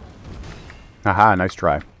 Aha, nice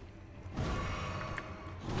try.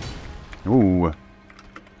 Ooh.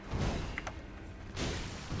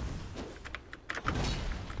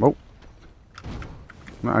 Oh.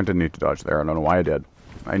 No, I didn't need to dodge there. I don't know why I did.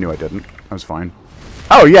 I knew I didn't. I was fine.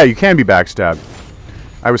 Oh, yeah, you can be backstabbed.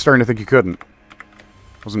 I was starting to think you couldn't.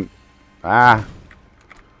 Wasn't... Ah.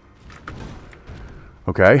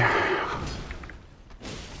 Okay.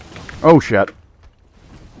 Oh, shit.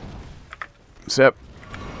 Sip.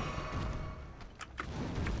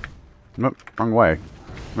 Nope, wrong way.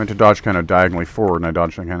 I meant to dodge kind of diagonally forward, and I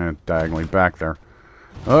dodged kind of diagonally back there.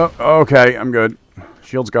 Oh, okay, I'm good.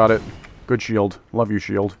 Shield's got it. Good shield. Love you,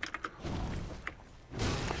 shield.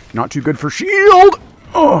 Not too good for shield!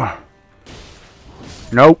 Oh.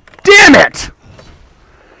 Nope. Damn it!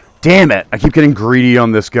 Damn it! I keep getting greedy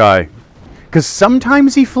on this guy. Because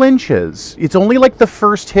sometimes he flinches. It's only like the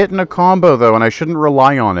first hit in a combo, though, and I shouldn't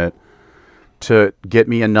rely on it to get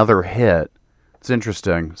me another hit. It's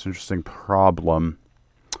interesting. It's an interesting problem.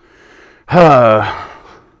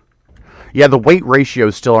 Yeah, the weight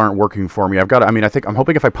ratios still aren't working for me. I'm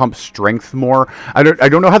hoping if I pump strength more. I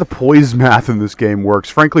don't know how the poise math in this game works.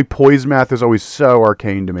 Frankly, poise math is always so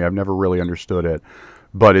arcane to me. I've never really understood it.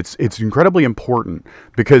 But it's incredibly important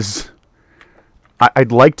because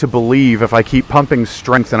I'd like to believe if I keep pumping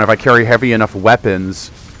strength and if I carry heavy enough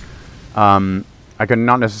weapons, I can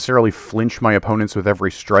not necessarily flinch my opponents with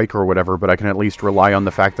every strike or whatever, but I can at least rely on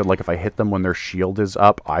the fact that, like, if I hit them when their shield is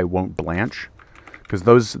up, I won't blanch. Because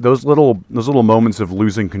those little moments of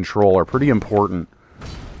losing control are pretty important.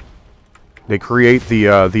 They create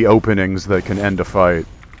the openings that can end a fight.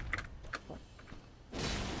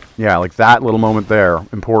 Yeah, like that little moment there,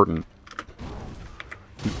 important.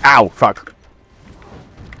 Ow, fuck.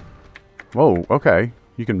 Whoa, okay.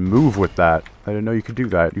 You can move with that. I didn't know you could do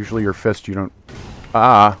that. Usually your fist, you don't...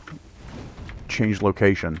 Change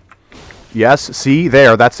location. Yes, see?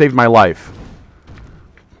 There, that saved my life.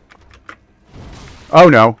 Oh,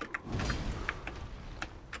 no.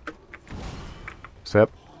 Sip.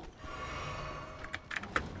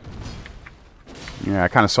 Yeah, I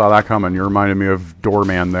kind of saw that coming. You reminded me of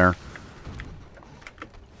Doorman there.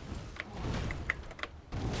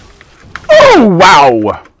 Oh,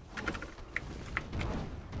 wow!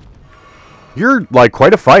 You're, like,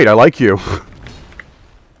 quite a fight. I like you.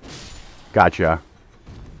 Gotcha.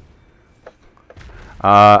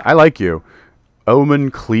 I like you. Omen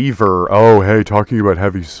Cleaver. Oh, hey, talking about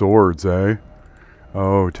heavy swords, eh?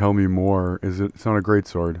 Oh, tell me more. It's not a great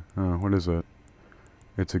sword. Oh, what is it?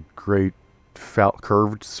 It's a great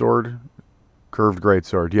curved sword? Curved great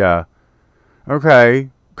sword, yeah. Okay.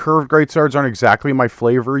 Curved great swords aren't exactly my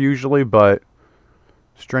flavor usually, but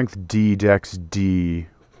strength D, dex D.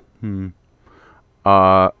 You're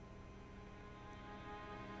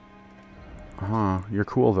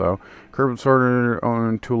cool though. Curved sword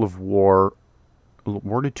on tool of war.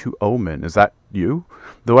 Awarded to Omen. Is that you?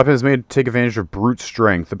 The weapon is made to take advantage of brute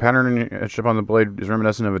strength. The pattern etched upon the blade is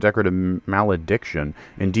reminiscent of a decorative malediction.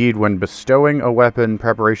 Indeed, when bestowing a weapon,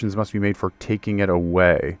 preparations must be made for taking it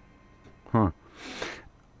away. Huh.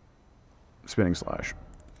 Spinning slash.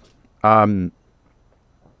 Okay.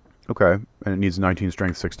 And it needs 19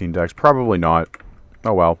 strength, 16 dex. Probably not.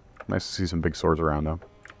 Oh well. Nice to see some big swords around though.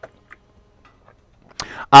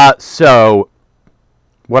 So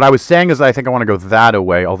what I was saying is I think I want to go that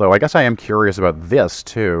away, although I guess I am curious about this,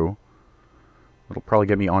 too. It'll probably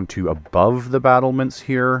get me onto above the battlements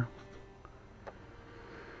here.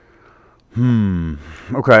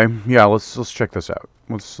 Okay. Yeah, let's check this out.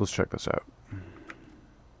 Let's check this out.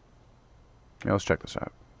 Yeah, let's check this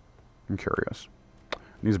out. I'm curious.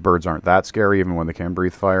 These birds aren't that scary, even when they can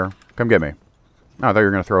breathe fire. Come get me. Oh, I thought you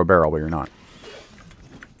were going to throw a barrel, but you're not.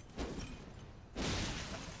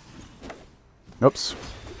 Oops.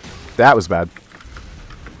 That was bad.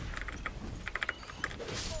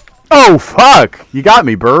 Oh, fuck! You got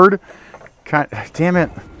me, bird! Damn it.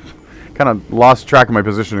 Kind of lost track of my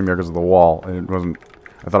positioning there because of the wall. And it wasn't...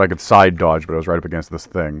 I thought I could side dodge, but I was right up against this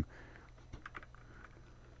thing.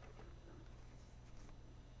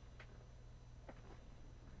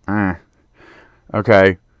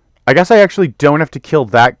 Okay. I guess I actually don't have to kill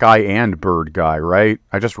that guy and bird guy, right?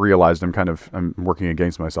 I just realized I'm working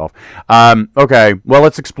against myself. Okay. Well,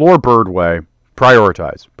 let's explore bird way.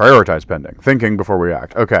 Prioritize. Prioritize pending. Thinking before we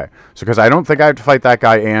act. Okay. So, because I don't think I have to fight that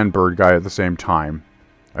guy and bird guy at the same time.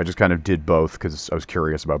 I just kind of did both because I was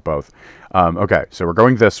curious about both. Okay. So, we're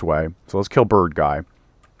going this way. So, let's kill bird guy.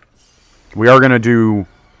 We are going to do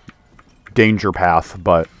danger path,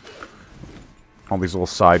 but all these little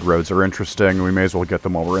side roads are interesting. We may as well get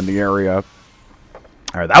them while we're in the area.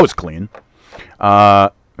 Alright, that was clean.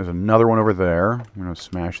 There's another one over there. I'm going to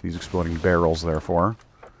smash these exploding barrels, therefore.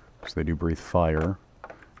 Because they do breathe fire.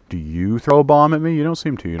 Do you throw a bomb at me? You don't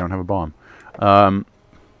seem to. You don't have a bomb.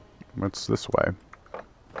 What's this way?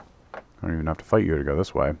 I don't even have to fight you to go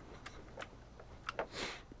this way.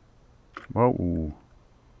 Whoa.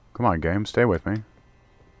 Come on, game. Stay with me.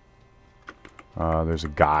 There's a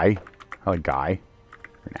guy. I like guy.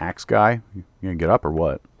 An axe guy. You gonna get up or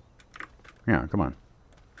what? Yeah, come on.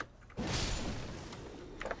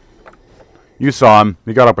 You saw him.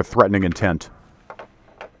 He got up with threatening intent.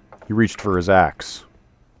 He reached for his axe.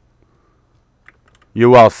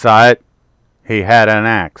 You all saw it. He had an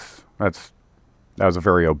axe. That was a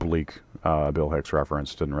very oblique Bill Hicks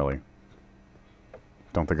reference. Don't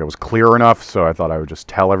think it was clear enough, so I thought I would just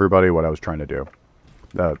tell everybody what I was trying to do.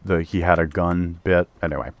 The he had a gun bit.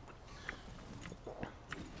 Anyway.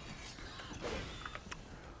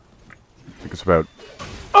 I think it's about...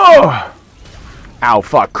 Oh! Ow,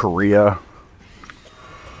 fuck, Korea.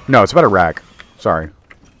 No, it's about Iraq. Sorry.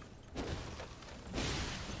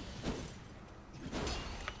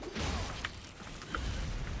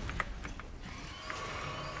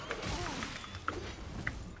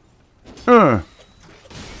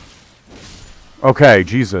 Okay,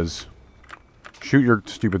 Jesus. Shoot your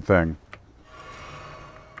stupid thing.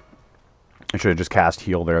 I should have just cast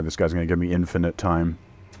heal there. This guy's going to give me infinite time.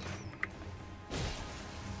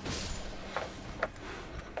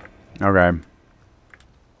 Okay.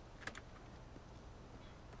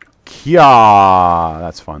 Kia!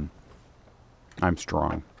 That's fun. I'm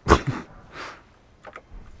strong.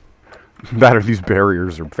 These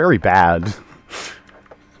barriers are very bad.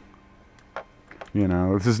 You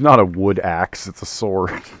know, this is not a wood axe, it's a sword.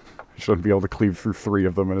 I shouldn't be able to cleave through 3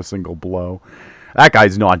 of them in a single blow. That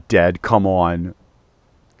guy's not dead, come on.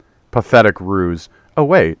 Pathetic ruse. Oh,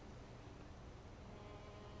 wait.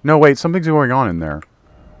 No, wait, something's going on in there.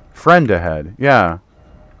 Friend ahead. Yeah.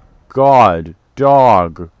 God.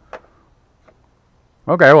 Dog.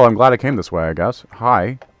 Okay, well, I'm glad I came this way, I guess.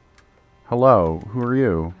 Hi. Hello. Who are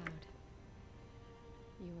you?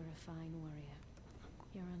 You were a fine warrior.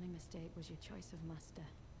 Your only mistake was your choice of master.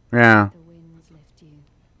 Yeah. The winds lift you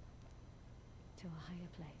to a higher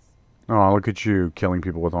place. Oh, look at you killing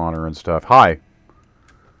people with honor and stuff. Hi.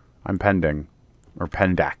 I'm Pending. Or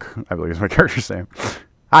Pendak, I believe is my character's name.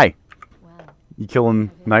 Hi. Well, You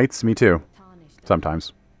killing knights? Me too. tarnished.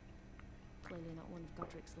 Sometimes. Clearly not one of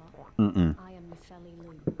Godrick's lot. Mm-mm. I am the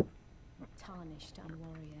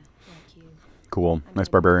Cool. I'm Nice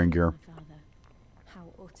getting barbarian back gear. to my father. How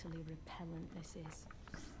utterly repellent this is.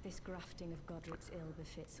 This grafting of Godrick's ill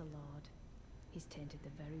befits a lord. He's tainted the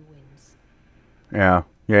very winds. Yeah.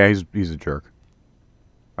 Yeah, he's a jerk.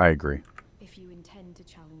 I agree. If you intend to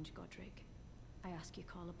challenge Godrick, I ask you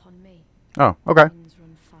call upon me. Oh, okay. Winds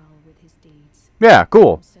run foul with his deeds. Yeah,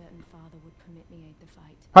 cool. I'm certain father would permit me aid the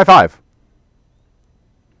fight. High five.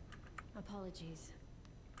 Apologies.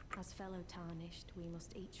 As fellow tarnished, we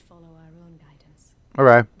must each follow our own guidance.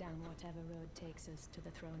 Okay. Down whatever road takes us to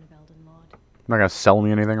the throne of Elden Lord. Not gonna sell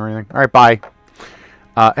me anything or anything. All right, bye.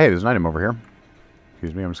 Hey, there's an item over here.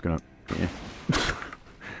 Excuse me, I'm just gonna...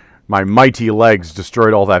 My mighty legs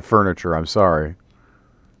destroyed all that furniture. I'm sorry.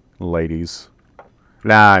 Ladies.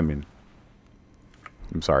 Nah, I mean...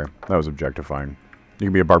 I'm sorry. That was objectifying. You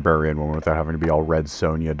can be a barbarian woman without having to be all red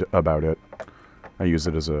Sonia about it. I use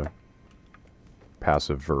it as a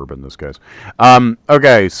passive verb in this case.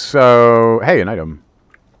 Okay, so... Hey, an item.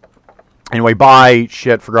 Anyway, bye.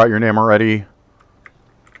 Shit, forgot your name already.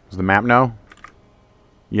 Does the map know?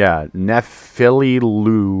 Yeah,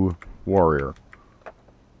 Nephililu Warrior.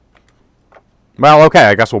 Well, okay,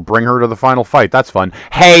 I guess we'll bring her to the final fight. That's fun.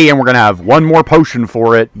 Hey, and we're going to have one more potion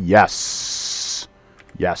for it. Yes.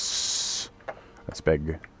 Yes. That's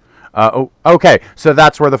big. Oh, okay, so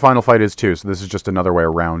that's where the final fight is, too. So this is just another way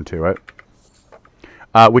around to it.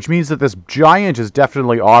 Which means that this giant is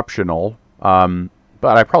definitely optional.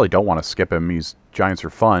 But I probably don't want to skip him. Giants are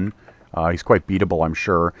fun. He's quite beatable, I'm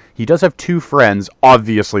sure. He does have two friends.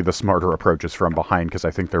 Obviously, the smarter approach is from behind, because I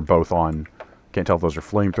think they're both on... Can't tell if those are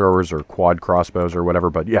flamethrowers or quad crossbows or whatever,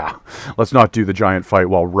 but yeah. Let's not do the giant fight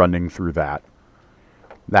while running through that.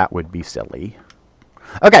 That would be silly.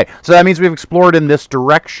 Okay, so that means we've explored in this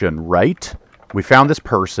direction, right? We found this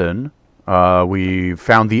person. We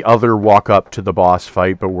found the other walk up to the boss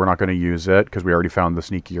fight, but we're not going to use it, because we already found the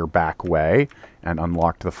sneakier back way and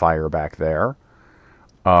unlocked the fire back there.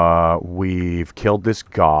 We've killed this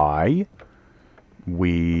guy.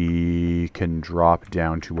 We can drop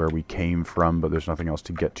down to where we came from, but there's nothing else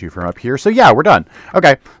to get to from up here. So yeah, we're done.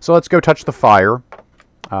 Okay, so let's go touch the fire,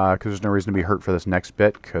 because there's no reason to be hurt for this next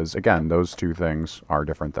bit, because, again, those two things are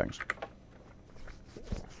different things.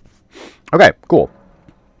 Okay, cool.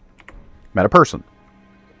 Met a person.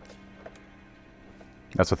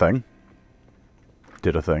 That's a thing.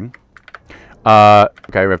 Did a thing.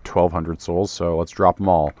 Okay, we have 1,200 souls, so let's drop them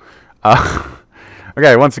all.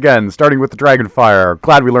 Okay, once again, starting with the Dragonfire.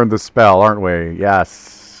 Glad we learned this spell, aren't we?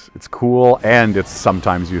 Yes. It's cool, and it's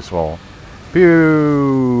sometimes useful.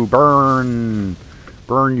 Pew! Burn!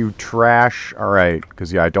 Burn, you trash. Alright,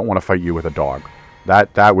 because, yeah, I don't want to fight you with a dog.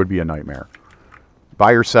 That would be a nightmare.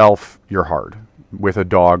 By yourself, you're hard. With a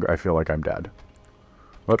dog, I feel like I'm dead.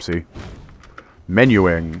 Whoopsie.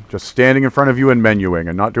 Menuing. Just standing in front of you and menuing,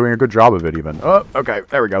 and not doing a good job of it, even. Oh, okay,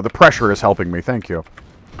 there we go. The pressure is helping me, thank you.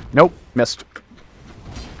 Nope, missed.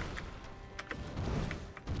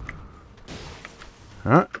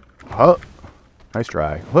 Huh? Huh. Nice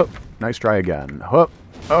try. Whoop. Nice try again. Whoop.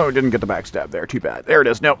 Oh, didn't get the backstab there. Too bad. There it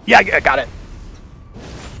is. No. Yeah, I got it.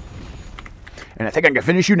 And I think I can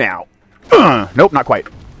finish you now. Nope, not quite.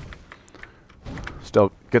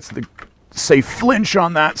 Still gets the safe flinch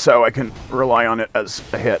on that, so I can rely on it as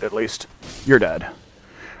a hit, at least. You're dead.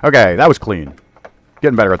 Okay, that was clean.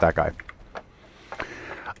 Getting better at that guy.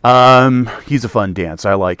 He's a fun dance.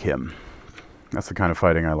 I like him. That's the kind of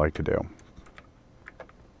fighting I like to do.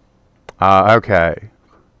 Okay.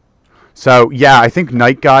 So, yeah, I think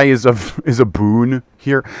Night Guy is a boon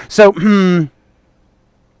here. So,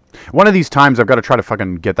 one of these times I've got to try to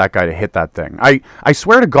fucking get that guy to hit that thing. I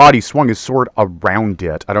swear to God he swung his sword around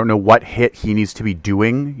it. I don't know what hit he needs to be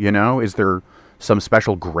doing, you know? Is there some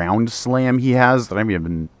special ground slam he has that I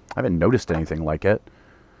haven't noticed anything like it?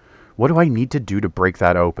 What do I need to do to break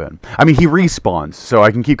that open? I mean, he respawns, so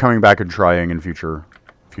I can keep coming back and trying in future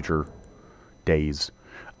days.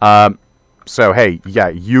 So, hey, yeah,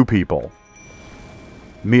 you people.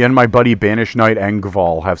 Me and my buddy Banished Knight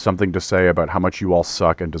Engval have something to say about how much you all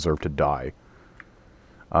suck and deserve to die.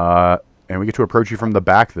 And we get to approach you from the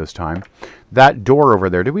back this time. That door over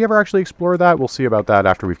there, did we ever actually explore that? We'll see about that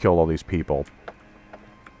after we've killed all these people.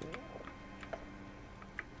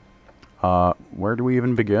 Where do we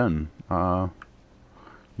even begin?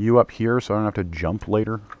 You up here so I don't have to jump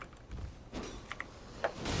later?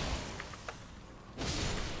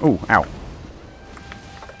 Oh, ow.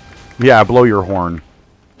 Yeah, blow your horn.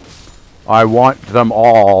 I want them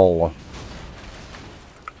all.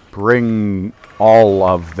 Bring all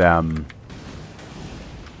of them.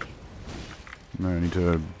 I need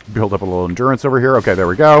to build up a little endurance over here. Okay, there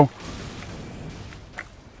we go.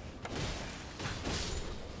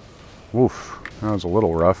 Woof. That was a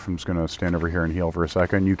little rough. I'm just going to stand over here and heal for a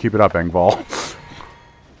second. You keep it up, Engval.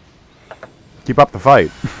 Keep up the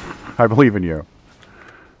fight. I believe in you.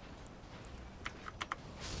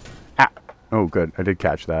 Ah! Oh, good. I did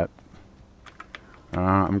catch that.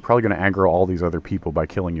 I'm probably going to aggro all these other people by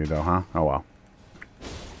killing you, though, huh? Oh, well.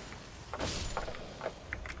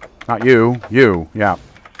 Not you. You. Yeah.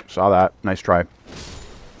 Saw that. Nice try.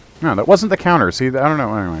 No, that wasn't the counter. See, I don't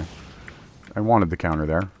know. Anyway. I wanted the counter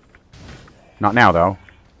there. Not now, though.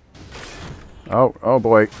 Oh, oh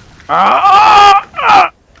boy.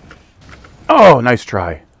 Oh, nice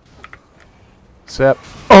try. Sip.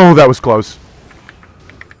 Oh, that was close.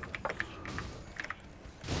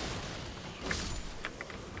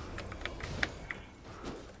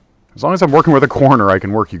 As long as I'm working with a corner, I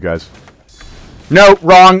can work you guys. No,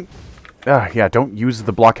 wrong. Yeah, don't use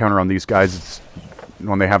the block counter on these guys. It's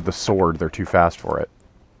when they have the sword, they're too fast for it.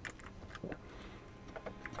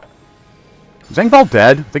 Is Engval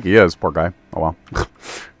dead? I think he is. Poor guy. Oh well.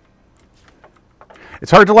 It's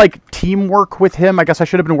hard to, like, teamwork with him. I guess I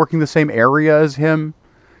should have been working the same area as him.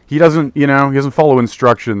 He doesn't, you know, he doesn't follow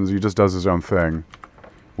instructions. He just does his own thing.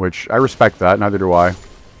 Which, I respect that. Neither do I.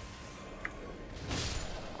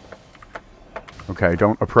 Okay,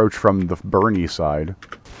 don't approach from the Bernie side.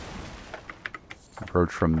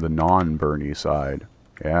 Approach from the non-Bernie side.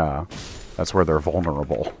 Yeah. That's where they're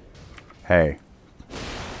vulnerable. Hey.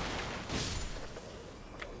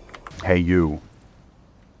 Hey, you.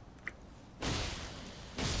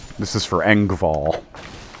 This is for Engval.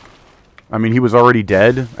 I mean, he was already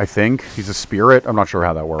dead, I think. He's a spirit. I'm not sure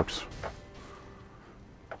how that works.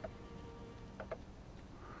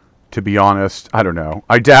 To be honest, I don't know.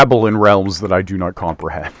 I dabble in realms that I do not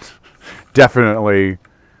comprehend. Definitely,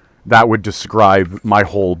 that would describe my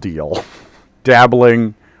whole deal.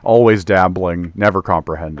 Dabbling, always dabbling, never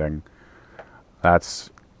comprehending. That's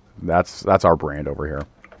our brand over here.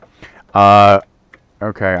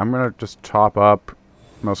 Okay, I'm gonna just top up,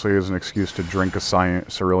 mostly as an excuse to drink a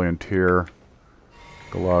cerulean tear.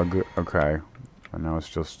 Glug. Okay, and now it's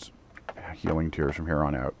just healing tears from here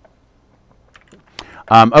on out.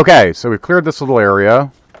 Okay, so we've cleared this little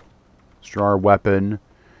area. Let's draw our weapon.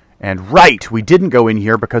 And right, we didn't go in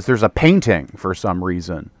here because there's a painting for some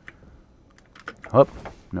reason. Oh,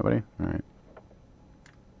 nobody? Alright.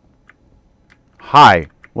 Hi,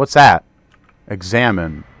 what's that?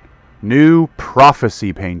 Examine. New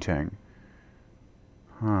prophecy painting.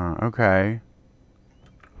 Huh, okay.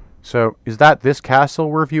 So, is that this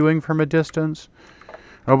castle we're viewing from a distance?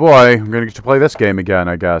 Oh boy, I'm going to get to play this game again,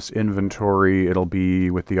 I guess. Inventory, it'll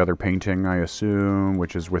be with the other painting, I assume,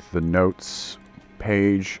 which is with the notes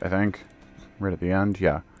page, I think. Right at the end,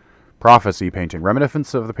 yeah. Prophecy painting.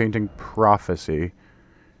 Reminiscence of the painting Prophecy.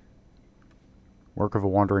 Work of a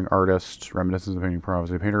wandering artist. Reminiscence of the painting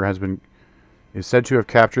Prophecy. The painter is said to have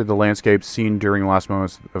captured the landscape seen during the last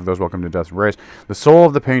moments of those welcome to death's embrace. The soul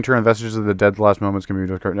of the painter and vestiges of the dead last moments can be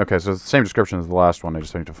described. Okay, so it's the same description as the last one. I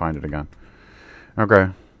just need to find it again. Okay.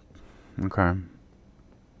 Okay.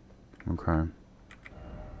 Okay.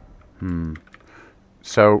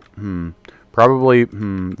 So, probably,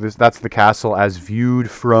 that's the castle as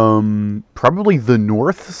viewed from probably the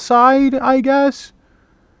north side, I guess?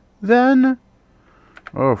 Then?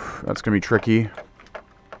 Oh, that's gonna be tricky.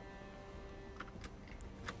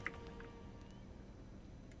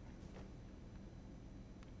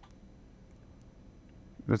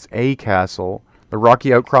 That's a castle. The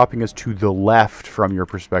rocky outcropping is to the left from your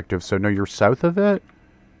perspective, so no, you're south of it?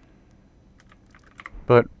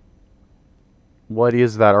 But what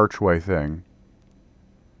is that archway thing?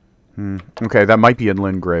 Okay, that might be in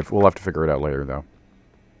Lingrave. We'll have to figure it out later, though.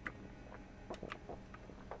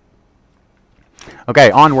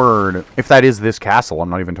 Okay, onward. If that is this castle, I'm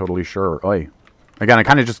not even totally sure. Oy. Again, I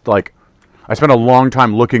kind of just, like... I spent a long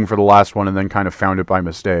time looking for the last one and then kind of found it by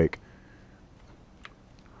mistake.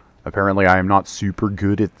 Apparently, I am not super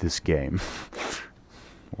good at this game.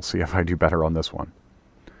 We'll see if I do better on this one.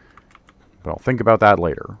 But I'll think about that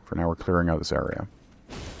later. For now, we're clearing out this area.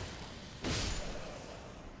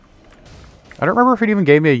 I don't remember if it even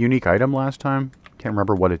gave me a unique item last time. Can't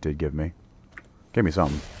remember what it did give me. Gave me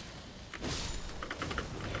something.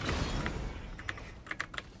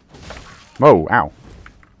 Whoa, ow.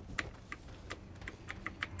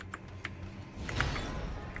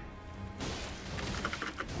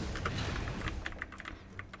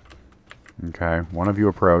 Okay, one of you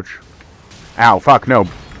approach. Ow, fuck, no.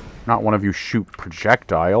 Not one of you shoot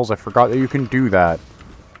projectiles. I forgot that you can do that.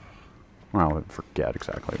 Well, I forget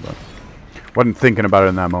exactly, but... wasn't thinking about it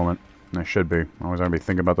in that moment. I should be. Always gonna be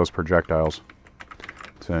thinking about those projectiles.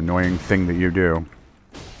 It's an annoying thing that you do.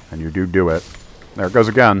 And you do it. There it goes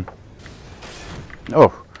again.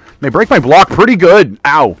 Oh, they break my block pretty good.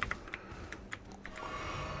 Ow.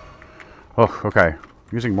 Oh, okay. I'm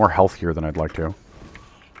using more health here than I'd like to.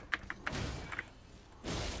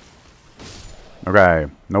 Okay,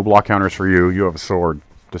 no block counters for you. You have a sword.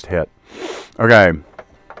 Just hit. Okay.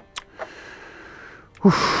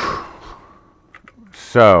 Whew.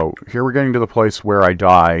 So, here we're getting to the place where I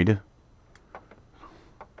died.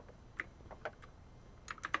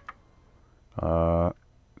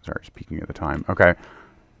 Sorry, just peeking at the time. Okay.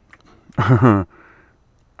 I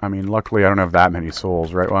mean, luckily I don't have that many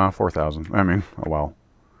souls, right? Well, 4,000. I mean, oh well.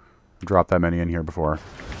 Dropped that many in here before.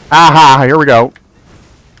 Aha! Here we go.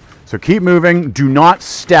 So keep moving. Do not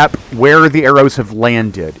step where the arrows have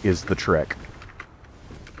landed is the trick.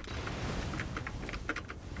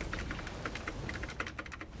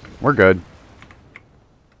 We're good.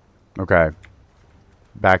 Okay.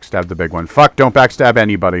 Backstab the big one. Fuck, don't backstab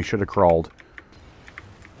anybody. Should have crawled.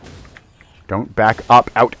 Don't back up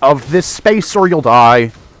out of this space or you'll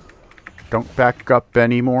die. Don't back up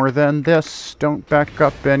any more than this. Don't back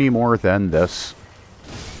up any more than this.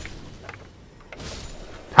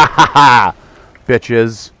 Ha ha ha!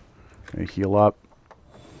 Bitches. Let me heal up.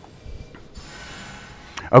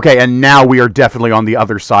 Okay, and now we are definitely on the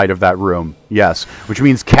other side of that room. Yes. Which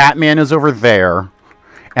means Catman is over there.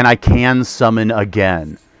 And I can summon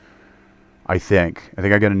again. I think. I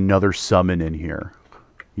get another summon in here.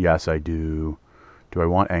 Yes, I do. Do I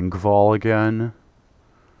want Engval again?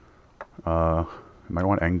 I might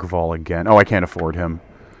want Engval again. Oh, I can't afford him.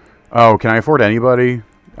 Oh, can I afford anybody?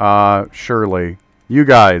 Surely. You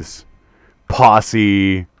guys.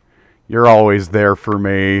 Posse. You're always there for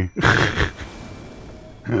me.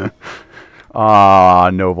 Ah,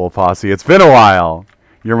 noble posse. It's been a while.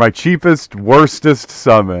 You're my cheapest, worstest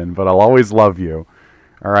summon, but I'll always love you.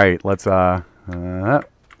 Alright, let's,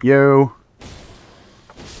 you.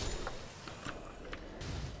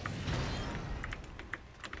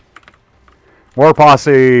 War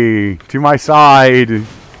posse, to my side.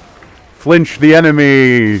 Flinch the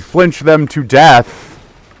enemy. Flinch them to death.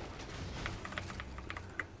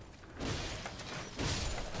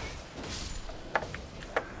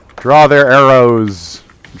 Draw their arrows.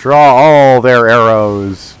 Draw all their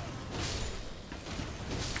arrows.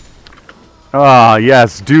 Ah,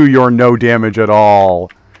 yes, do your no damage at all.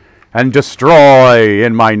 And destroy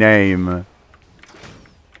in my name.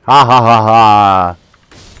 Ha ha ha ha.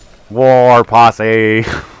 War posse.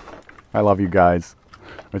 I love you guys.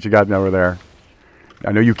 What you got over there?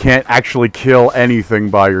 I know you can't actually kill anything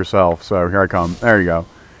by yourself, so here I come. There you go.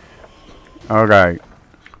 Okay.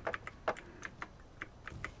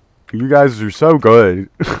 You guys are so good.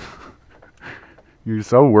 You're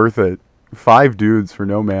so worth it. 5 dudes for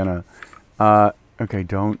no mana. Okay,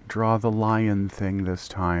 don't draw the lion thing this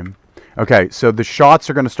time. Okay, so the shots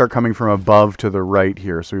are going to start coming from above to the right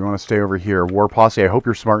here, so we want to stay over here. War Posse, I hope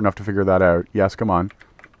you're smart enough to figure that out. Yes, come on.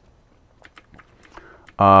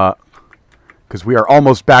 Because we are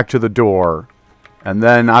almost back to the door. And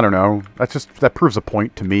then, I don't know, that proves a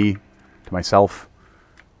point to me, to myself,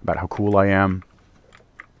 about how cool I am.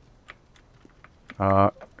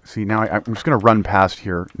 See, now I'm just going to run past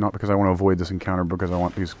here, not because I want to avoid this encounter, but because I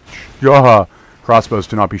want these crossbows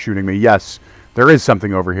to not be shooting me. Yes, there is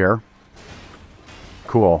something over here.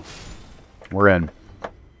 Cool. We're in.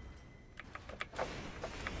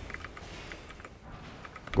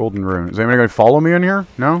 Golden rune. Is anybody going to follow me in here?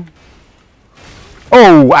 No?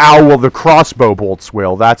 Oh, ow, well, the crossbow bolts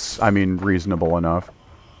will. That's, I mean, reasonable enough.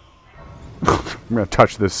 I'm going to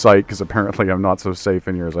touch this site, because apparently I'm not so safe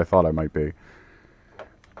in here as I thought I might be.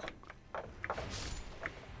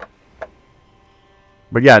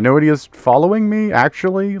 But yeah, nobody is following me,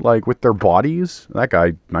 actually, like, with their bodies. That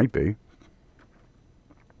guy might be.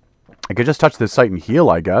 I could just touch this site and heal,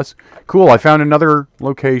 I guess. Cool, I found another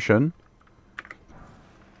location.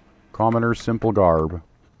 Commoner's simple garb.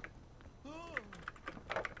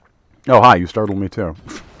 Oh, hi, you startled me too.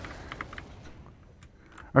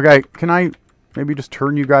 Okay, can I maybe just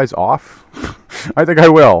turn you guys off? I think I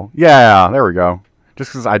will. Yeah, there we go.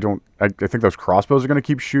 Just because I think those crossbows are going to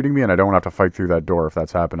keep shooting me, and I don't have to fight through that door if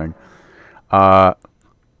that's happening.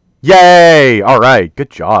 Yay! Alright, good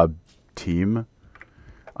job, team.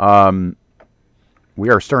 We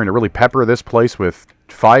are starting to really pepper this place with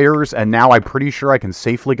fires, and now I'm pretty sure I can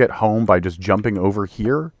safely get home by just jumping over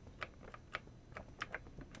here.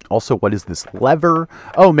 Also, what is this lever?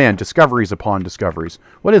 Oh man, discoveries upon discoveries.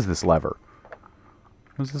 What is this lever?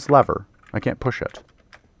 What is this lever? I can't push it.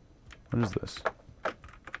 What is this?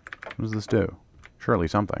 What does this do? Surely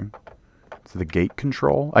something. It's the gate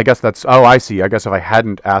control? I guess that's... Oh, I see. I guess if I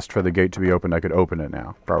hadn't asked for the gate to be opened, I could open it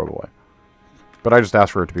now. Probably. But I just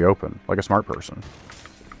asked for it to be open, like a smart person.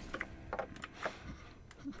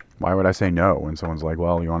 Why would I say no when someone's like,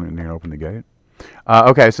 well, you want me to open the gate?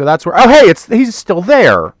 Okay, so that's where... Oh, hey, he's still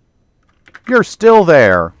there. You're still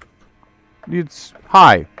there.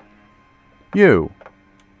 Hi. You.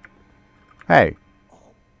 Hey.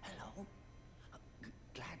 Oh, hello.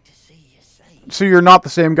 Glad to see you safe. So you're not the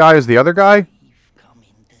same guy as the other guy? We've come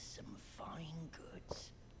into some fine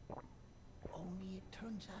goods. Only it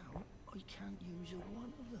turns out I can't use a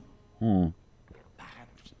one of them.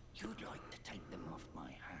 Perhaps you'd like to take them off my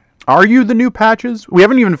hands. Are you the new Patches? We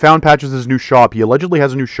haven't even found Patches' new shop. He allegedly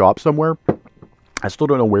has a new shop somewhere. I still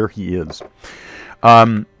don't know where he is.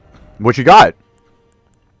 What you got?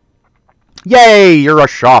 Yay, you're a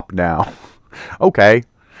shop now. Okay.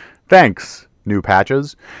 Thanks, new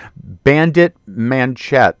Patches. Bandit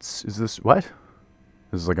manchettes. Is this... What?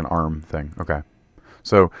 This is like an arm thing. Okay.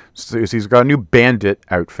 So he's got a new bandit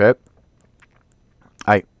outfit.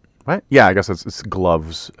 What? Yeah, I guess it's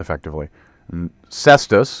gloves, effectively. And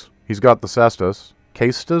cestus. He's got the cestus.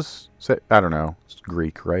 Castus? I don't know. It's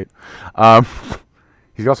Greek, right?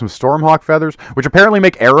 He's got some Stormhawk feathers, which apparently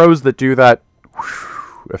make arrows that do that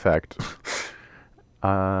effect.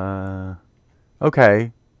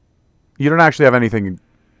 Okay. You don't actually have anything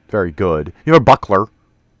very good. You have a buckler.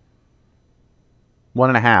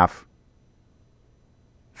 1.5.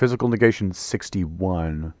 Physical negation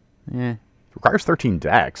 61. Requires 13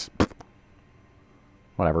 dex.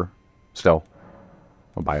 Whatever. Still.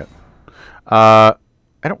 I'll buy it. I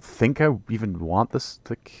don't think I even want this.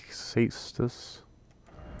 The Castus.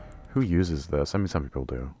 Who uses this? I mean, some people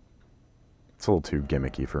do. It's a little too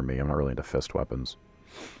gimmicky for me. I'm not really into fist weapons.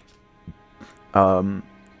 The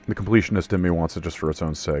completionist in me wants it just for its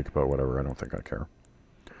own sake, but whatever. I don't think I care.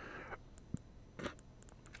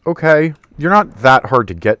 Okay. You're not that hard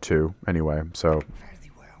to get to, anyway, so...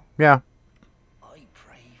 Very well. Yeah. I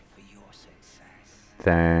pray for your success.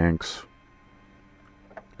 Thanks.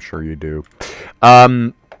 I'm sure you do.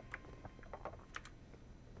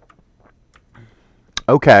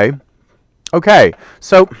 Okay. Okay.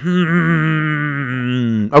 So,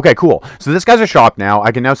 okay, cool. So this guy's a shop now.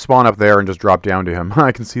 I can now spawn up there and just drop down to him.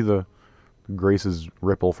 I can see the Grace's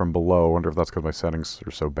ripple from below. I wonder if that's because my settings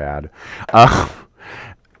are so bad.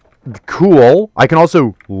 Cool. I can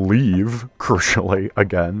also leave, crucially,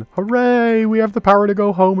 again. Hooray! We have the power to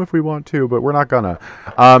go home if we want to, but we're not gonna.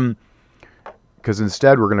 Because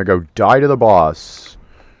instead we're gonna go die to the boss.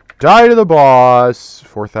 Die to the boss.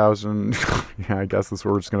 4,000. Yeah, I guess that's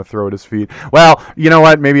what we're just gonna throw at his feet. Well, you know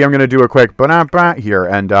what? Maybe I'm gonna do a quick ba-da-ba here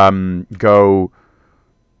and go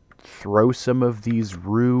throw some of these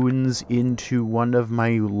runes into one of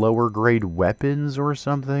my lower grade weapons or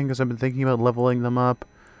something, because I've been thinking about leveling them up.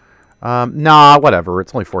 Nah, whatever.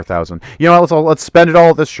 It's only 4,000. You know what? Let's spend it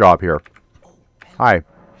all at this shop here. Hi.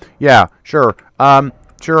 Yeah, sure.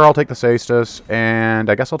 Sure, I'll take the cestus,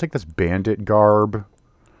 and I guess I'll take this bandit garb.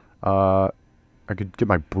 I could get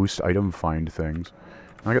my boost item find things.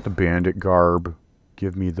 I got the bandit garb.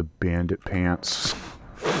 Give me the bandit pants.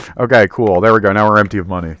 Okay, cool. There we go. Now we're empty of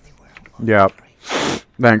money. Yeah.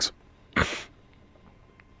 Thanks.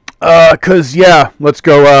 Yeah, let's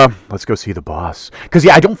go see the boss. Cause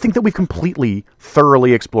yeah, I don't think that we've completely,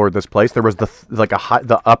 thoroughly explored this place. There was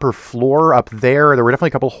the upper floor up there. There were definitely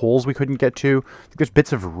a couple holes we couldn't get to. I think there's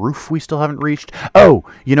bits of roof we still haven't reached. Oh,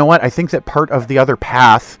 you know what? I think that part of the other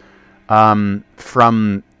path,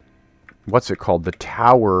 from, what's it called? The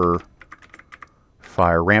tower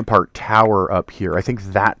fire, Rampart Tower up here. I think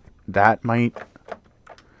that might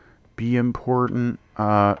be important.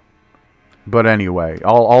 But anyway,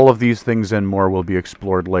 all of these things and more will be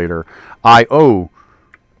explored later.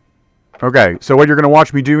 Okay, so what you're going to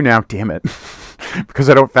watch me do now, damn it, because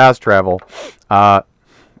I don't fast travel. And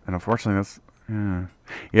unfortunately, that's...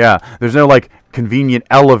 Yeah, there's no, like, convenient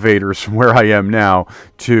elevators from where I am now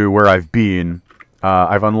to where I've been.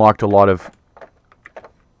 I've unlocked a lot of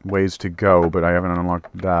ways to go, but I haven't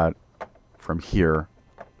unlocked that from here.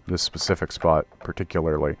 This specific spot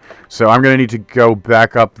particularly. So I'm going to need to go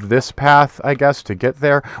back up this path, I guess, to get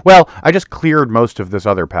there. Well, I just cleared most of this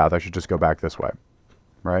other path. I should just go back this way.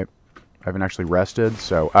 Right? I haven't actually rested,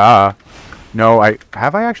 so... No,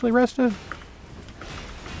 have I actually rested?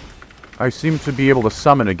 I seem to be able to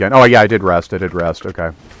summon again. Oh, yeah, I did rest.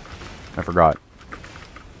 Okay. I forgot.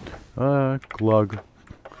 Glug.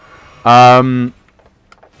 So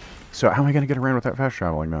how am I going to get around without fast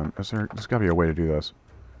traveling, then? There's got to be a way to do this.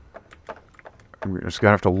 I'm just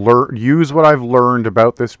going to have to use what I've learned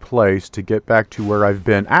about this place to get back to where I've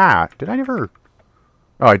been. Did I never...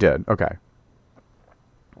 Oh, I did. Okay.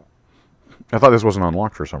 I thought this wasn't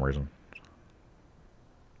unlocked for some reason.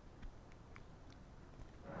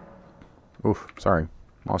 Oof, sorry.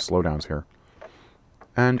 A lot of slowdowns here.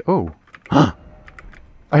 And, oh. A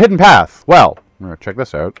hidden path! Well, I'm gonna check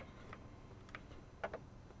this out.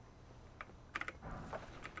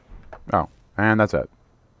 Oh, and that's it.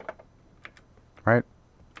 Right?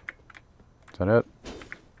 Is that it?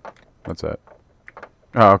 That's it.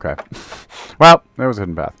 Oh, okay. Well, there was a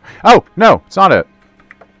hidden path. Oh, no, it's not it.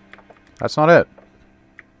 That's not it.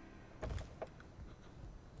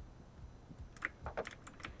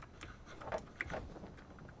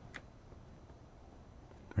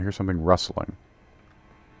 I hear something rustling.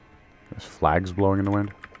 There's flags blowing in the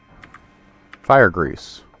wind. Fire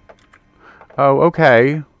grease. Oh,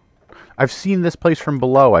 okay. I've seen this place from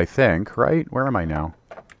below, I think, right? Where am I now?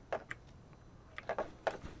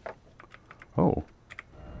 Oh.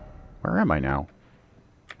 Where am I now?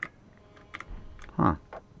 Huh.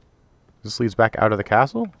 This leads back out of the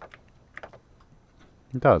castle?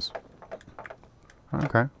 It does.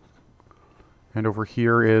 Okay. And over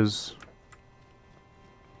here is...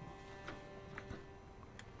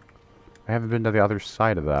 I haven't been to the other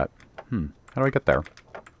side of that. How do I get there?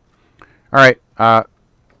 Alright,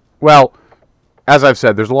 well, as I've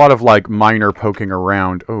said, there's a lot of, like, minor poking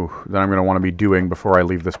around, that I'm going to want to be doing before I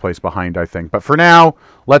leave this place behind, I think. But for now,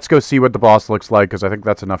 let's go see what the boss looks like, because I think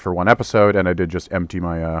that's enough for one episode, and I did just empty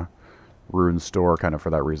my, rune store, kind of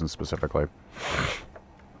for that reason specifically.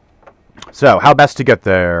 So, how best to get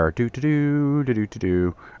there?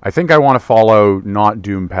 I think I want to follow not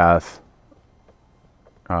Doom Path,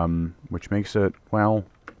 which makes it, well...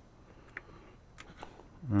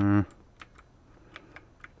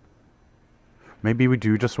 maybe we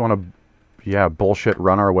do just want to, yeah, bullshit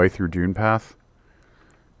run our way through Dune Path.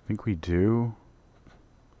 I think we do.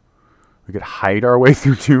 We could hide our way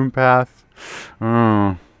through Dune Path.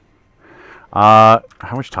 How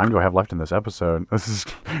much time do I have left in this episode? This is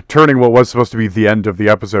turning what was supposed to be the end of the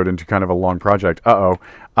episode into kind of a long project.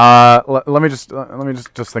 Let me just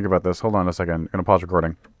think about this. Hold on a second. I'm gonna pause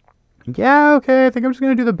recording. Yeah, okay. I think I'm just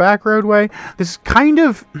gonna do the back road way. This is kind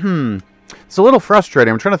of it's a little frustrating.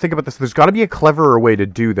 I'm trying to think about this. There's got to be a cleverer way to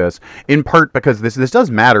do this. In part because this does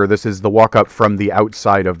matter. This is the walk up from the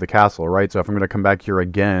outside of the castle, right? So if I'm going to come back here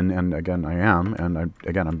again, and again I am, and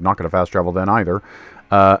I'm not going to fast travel then either.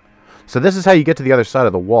 So this is how you get to the other side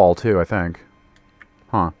of the wall too, I think.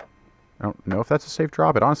 Huh. I don't know if that's a safe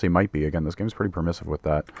drop. It honestly might be. Again, this game's pretty permissive with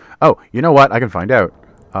that. Oh, you know what? I can find out.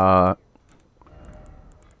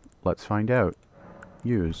 Let's find out.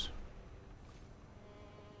 Use.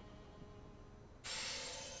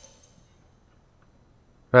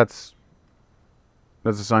 That's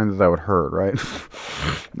a sign that would hurt, right?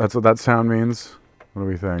 That's what that sound means. What do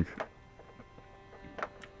we think?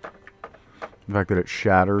 The fact that it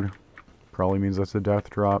shattered probably means that's a death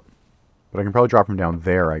drop. But I can probably drop from down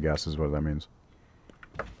there, I guess, is what that means.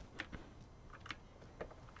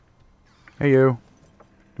 Hey, you.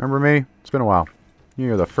 Remember me? It's been a while.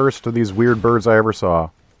 You're the first of these weird birds I ever saw.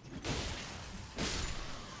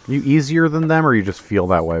 Are you easier than them, or you just feel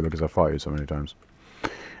that way because I fought you so many times?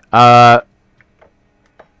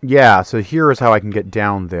 Yeah, so here is how I can get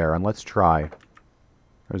down there, and let's try.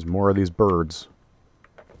 There's more of these birds.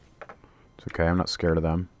 It's okay, I'm not scared of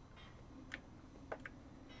them.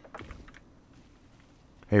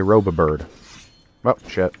 Hey, Robo-Bird. Oh,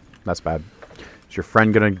 shit. That's bad. Is your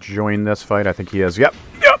friend gonna join this fight? I think he is. Yep,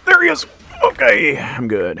 there he is! Okay, I'm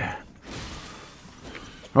good.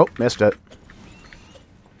 Oh, missed it.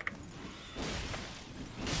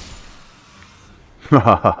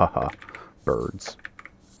 Birds.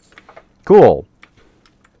 Cool.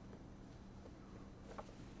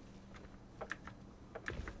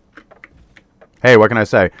 Hey, what can I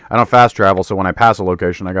say? I don't fast travel, so when I pass a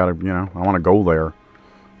location, I gotta, I want to go there.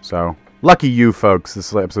 So, lucky you folks,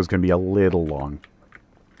 this episode's gonna be a little long.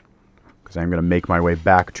 Because I'm gonna make my way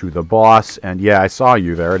back to the boss, and yeah, I saw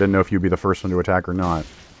you there. I didn't know if you'd be the first one to attack or not.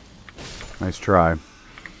 Nice try.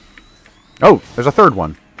 Oh, there's a third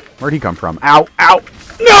one. Where'd he come from? Ow! Ow!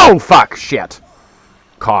 No! Fuck! Shit!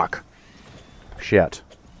 Cock. Shit.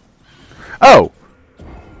 Oh!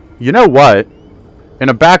 You know what? In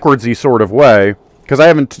a backwardsy sort of way, because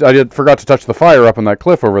I forgot to touch the fire up on that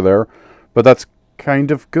cliff over there, but that's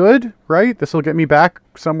kind of good, right? This will get me back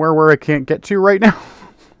somewhere where I can't get to right now,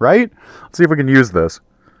 right? Let's see if we can use this.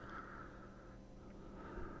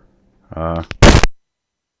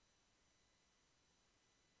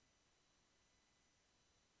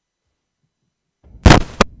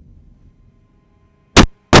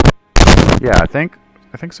 Yeah, I think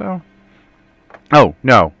so. Oh,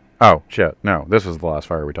 no. Oh, shit. No, this was the last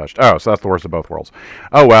fire we touched. Oh, so that's the worst of both worlds.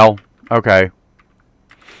 Oh, well. Okay.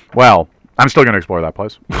 Well, I'm still going to explore that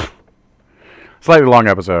place. Slightly long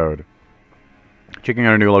episode. Checking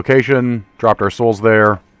out a new location. Dropped our souls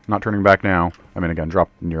there. Not turning back now. I mean, again,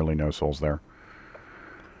 dropped nearly no souls there.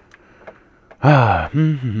 Ah,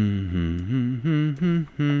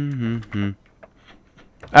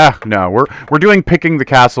 no, we're doing picking the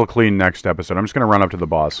castle clean next episode. I'm just gonna run up to the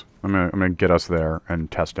boss. I'm gonna get us there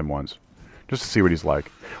and test him once, just to see what he's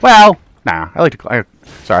like. Well, nah,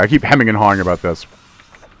 sorry, I keep hemming and hawing about this.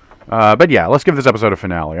 But yeah, let's give this episode a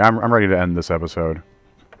finale. I'm ready to end this episode.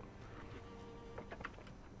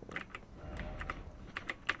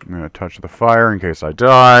 I'm gonna touch the fire in case I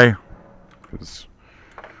die, because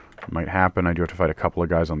it might happen. I do have to fight a couple of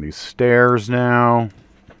guys on these stairs now.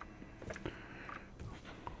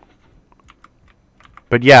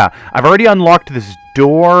 But yeah, I've already unlocked this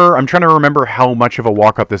door. I'm trying to remember how much of a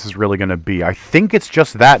walk up this is really going to be. I think it's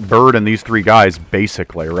just that bird and these 3 guys,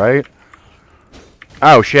 basically, right?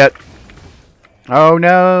 Oh, shit. Oh,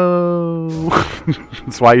 no.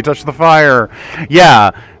 That's why you touch the fire.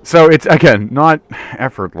 Yeah, so it's, again, not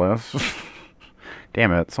effortless.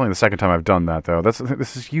 Damn it, it's only the second time I've done that, though. This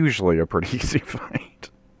is usually a pretty easy fight.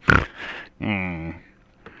 Hey,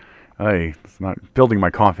 it's not building my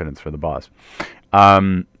confidence for the boss.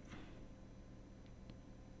 Yeah,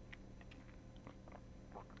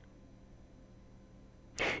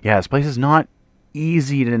 this place is not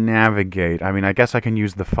easy to navigate. I mean, I guess I can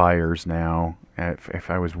use the fires now, if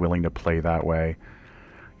I was willing to play that way.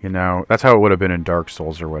 You know, that's how it would have been in Dark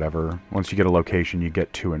Souls or whatever. Once you get a location, you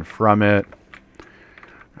get to and from it.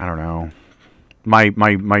 I don't know.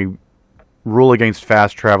 My rule against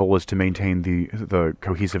fast travel was to maintain the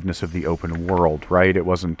cohesiveness of the open world, right? It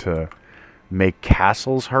wasn't to make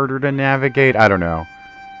castles harder to navigate. I don't know.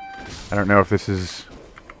 I don't know if this is...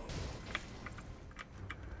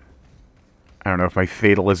 I don't know if my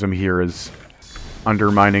fatalism here is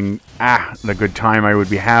undermining the good time I would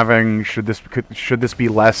be having. Should this be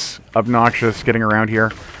less obnoxious getting around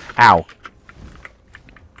here? Ow.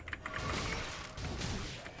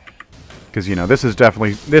 Because, you know, this is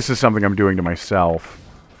something I'm doing to myself.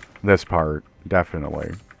 This part,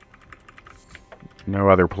 definitely. No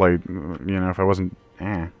other play, you know, if I wasn't,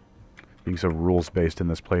 being so rules-based in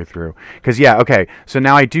this playthrough. Because, yeah, okay, so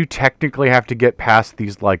now I do technically have to get past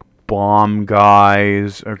these, like, bomb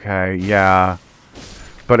guys. Okay, yeah.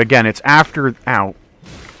 But again, it's after,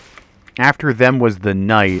 after them was the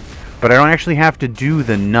knight, but I don't actually have to do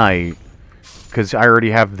the knight, because I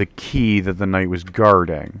already have the key that the knight was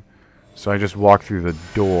guarding. So I just walk through the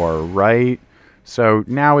door, right? So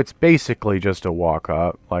now it's basically just a walk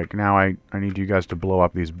up. Like, now I need you guys to blow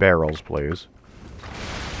up these barrels, please.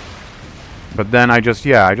 But then I just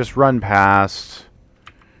run past,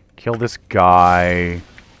 kill this guy,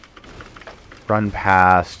 run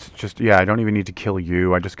past, I don't even need to kill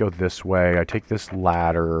you. I just go this way. I take this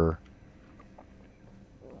ladder.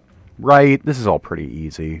 Right? This is all pretty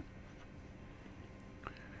easy.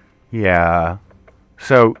 Yeah.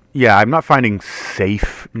 So, yeah, I'm not finding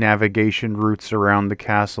safe navigation routes around the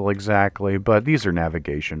castle exactly, but these are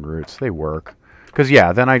navigation routes. They work. Because,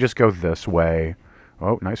 yeah, then I just go this way.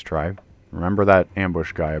 Oh, nice try. Remember that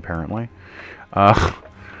ambush guy, apparently.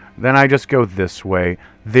 Then I just go this way.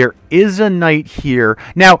 There is a knight here.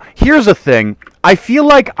 Now, here's a thing. I feel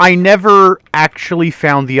like I never actually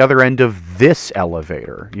found the other end of this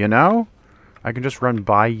elevator, you know? I can just run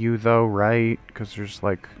by you, though, right? Because there's,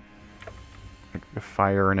 like a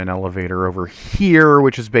fire and an elevator over here,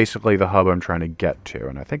 which is basically the hub I'm trying to get to.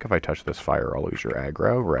 And I think if I touch this fire, I'll lose your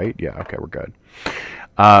aggro, right? Yeah, okay, we're good.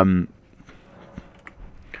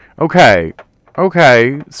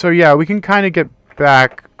 Okay, so yeah, we can kind of get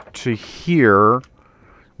back to here,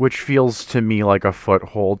 which feels to me like a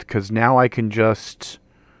foothold, because now I can just,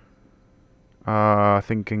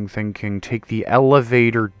 thinking, take the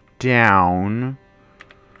elevator down.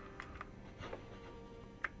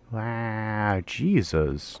 Wow,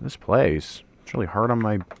 Jesus, this place. It's really hard on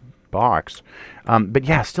my box. But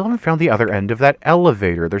yeah, still haven't found the other end of that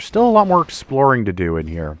elevator. There's still a lot more exploring to do in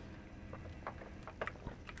here.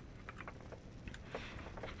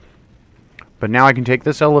 But now I can take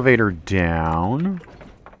this elevator down.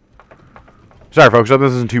 Sorry, folks, I hope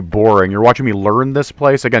this isn't too boring. You're watching me learn this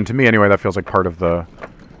place. Again, to me, anyway, that feels like part of the...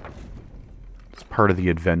 It's part of the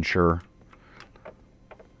adventure.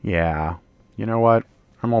 Yeah. You know what?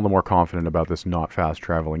 I'm all the more confident about this not fast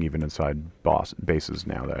traveling even inside bases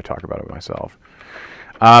now that I talk about it myself.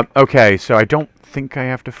 Okay, so I don't think I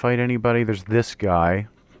have to fight anybody. There's this guy.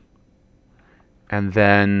 And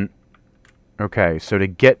then... Okay, so to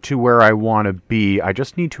get to where I want to be, I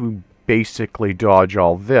just need to basically dodge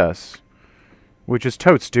all this, which is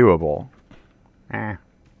totes doable. I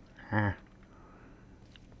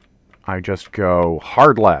just go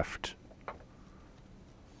hard left.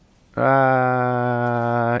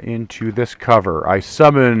 into this cover. I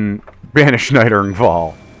summon Banished Knight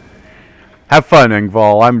Engval. Have fun,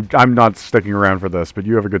 Engval. I'm not sticking around for this, but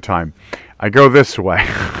you have a good time. I go this way.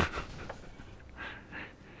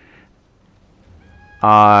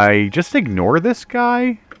 I just ignore this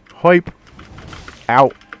guy? Hype.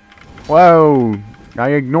 Ow. Whoa. I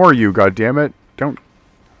ignore you, goddammit. Don't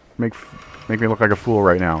make me look like a fool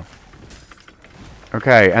right now.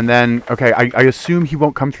 Okay, and then... Okay, I assume he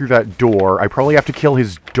won't come through that door. I probably have to kill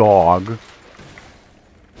his dog.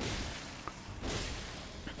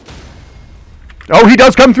 Oh, he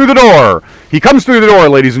does come through the door! He comes through the door,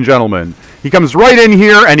 ladies and gentlemen. He comes right in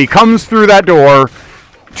here, and he comes through that door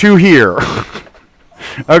to here.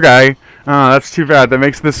 Okay. That's too bad. That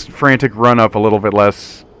makes this frantic run-up a little bit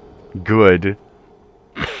less good.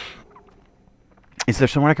 Is there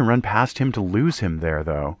someone I can run past him to lose him there,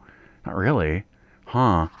 though? Not really.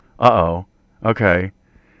 Huh. Uh-oh. Okay.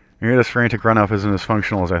 Maybe this frantic run-up isn't as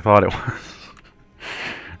functional as I thought it was.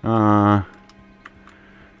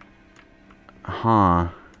 Huh.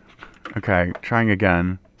 Okay, trying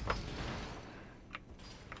again.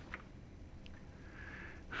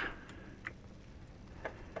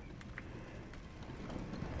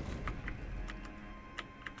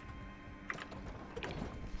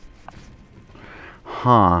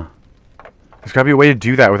 Huh. There's gotta be a way to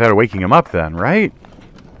do that without waking him up then, right?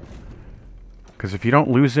 Because if you don't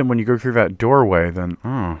lose him when you go through that doorway, then...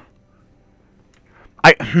 Oh.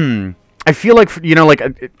 I feel like, you know, like...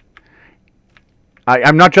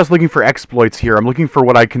 I'm not just looking for exploits here. I'm looking for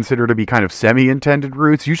what I consider to be kind of semi-intended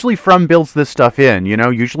routes. Usually From builds this stuff in, you know?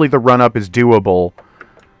 Usually the run-up is doable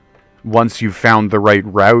once you've found the right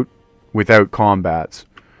route without combats.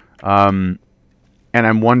 And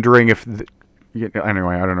I'm wondering if...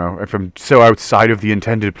 Anyway, I don't know. If I'm so outside of the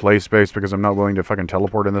intended play space because I'm not willing to fucking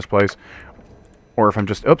teleport in this place. Or if I'm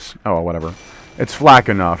just... Oops. Oh, well, whatever. It's flack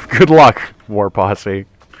enough. Good luck, War Posse.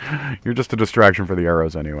 You're just a distraction for the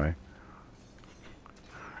arrows anyway.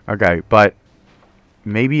 Okay, but...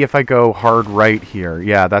 Maybe if I go hard right here.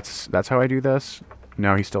 Yeah, that's how I do this.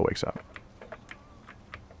 No, he still wakes up.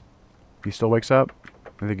 He still wakes up?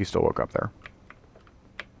 I think he still woke up there.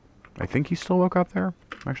 I think he still woke up there?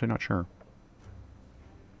 I'm actually not sure.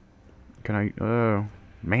 Can I... Oh,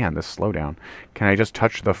 man, this slowdown. Can I just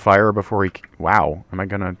touch the fire before he... Wow. Am I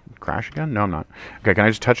gonna crash again? No, I'm not. Okay, can I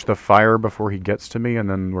just touch the fire before he gets to me and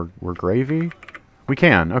then we're gravy? We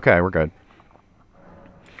can. Okay, we're good.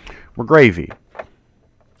 We're gravy.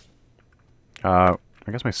 I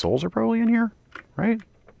guess my souls are probably in here, right?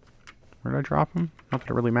 Where did I drop them? Not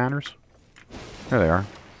that it really matters. There they are.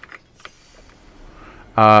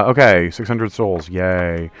 Okay, 600 souls,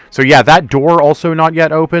 yay. So yeah, that door also not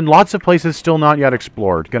yet open. Lots of places still not yet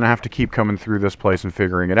explored. Gonna have to keep coming through this place and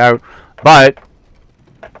figuring it out. But,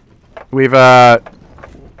 we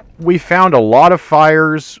found a lot of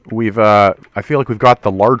fires. I feel like we've got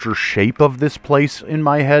the larger shape of this place in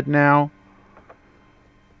my head now.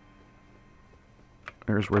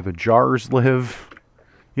 There's where the jars live.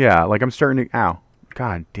 Yeah, like I'm starting to... Ow.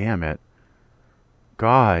 God damn it.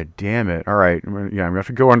 God damn it. Alright, yeah, I'm going to have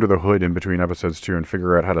to go under the hood in between episodes 2 and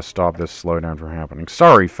figure out how to stop this slowdown from happening.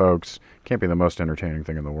 Sorry, folks. Can't be the most entertaining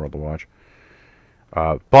thing in the world to watch.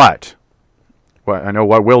 But, I know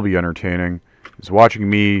what will be entertaining is watching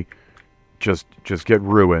me just get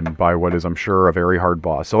ruined by what is, I'm sure, a very hard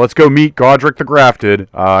boss. So let's go meet Godrick the Grafted.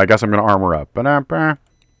 I guess I'm going to armor up.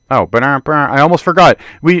 Oh, I almost forgot.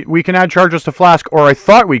 We can add charges to Flask, or I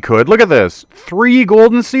thought we could. Look at this. 3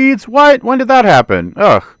 golden seeds? What? When did that happen?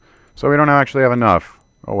 Ugh. So we don't actually have enough.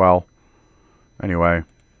 Oh, well. Anyway.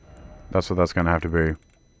 That's what that's going to have to be.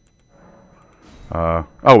 Oh,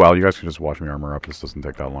 well. You guys can just watch me armor up. This doesn't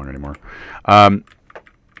take that long anymore.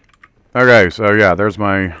 Okay, so yeah, there's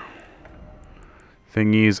my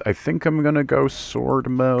thingies. I think I'm going to go sword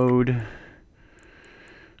mode.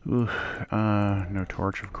 Ooh, no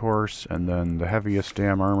torch, of course, and then the heaviest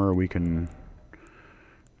damn armor we can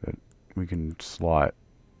slot.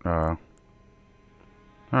 Oh,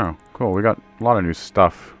 cool. We got a lot of new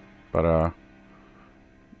stuff, but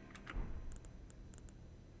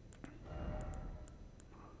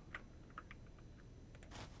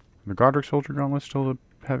the Godrick Soldier Gauntlet's still the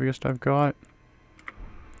heaviest I've got.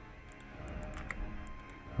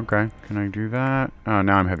 Okay, can I do that? Oh,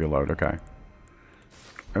 now I'm heavy load. Okay.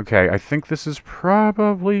 Okay, I think this is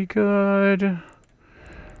probably good.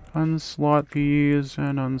 Unslot these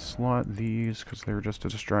and unslot these because they're just a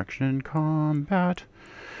distraction in combat.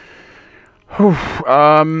 Whew,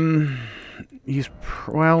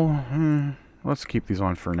 let's keep these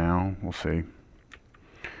on for now. We'll see.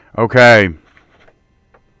 Okay.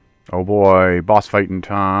 Oh boy, boss fighting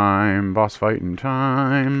time, boss fighting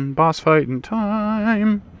time, boss fighting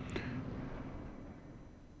time.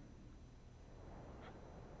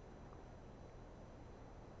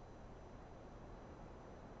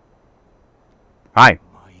 Hi.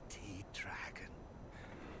 Mighty dragon,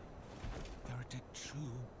 thou art a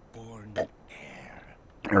true-born heir.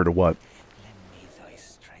 Or to what? Lend me thy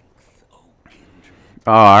strength, O kindred.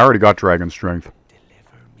 I already got dragon strength.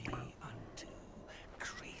 Deliver me unto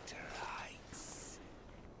greater heights.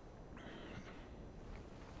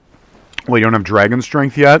 Well, you don't have dragon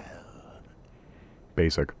strength yet?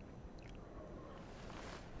 Basic.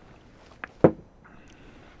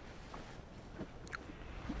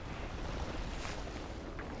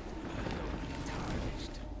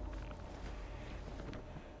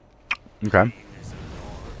 Okay.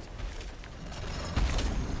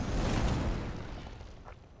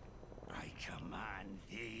 I command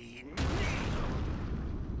thee.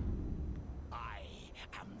 I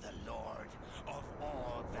am the Lord of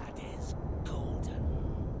all that is golden.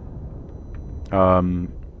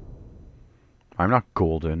 I'm not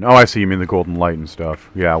golden. Oh, I see. You mean the golden light and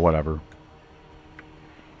stuff. Yeah, whatever.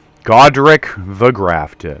 Godrick the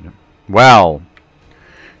Grafted. Well,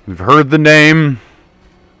 you've heard the name.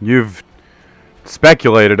 You've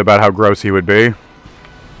speculated about how gross he would be.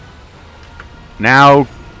 Now,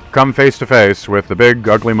 come face to face with the big,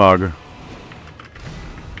 ugly mug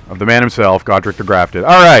of the man himself, Godrick the Grafted.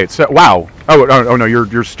 All right. So, wow. Oh no,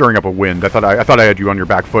 you're stirring up a wind. I thought I had you on your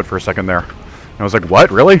back foot for a second there. I was like, what?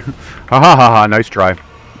 Really? Ha ha ha ha. Nice try.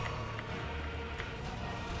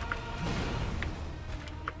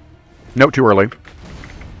 No, too early.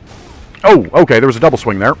 Oh, okay. There was a double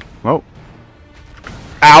swing there. Oh.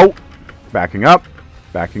 Ow. Backing up.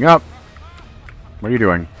 Backing up. What are you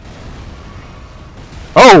doing?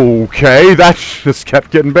 Okay. That just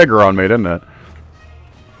kept getting bigger on me, didn't it?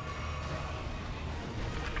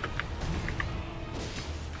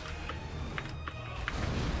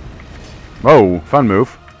 Oh, fun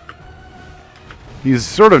move. He's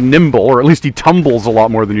sort of nimble, or at least he tumbles a lot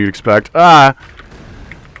more than you'd expect. Ah!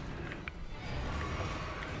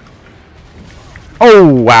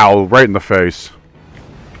 Oh, wow, right in the face.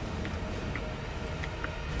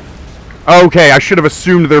 Okay, I should have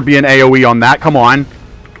assumed there'd be an AoE on that. Come on.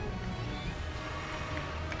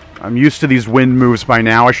 I'm used to these wind moves by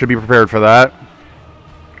now. I should be prepared for that.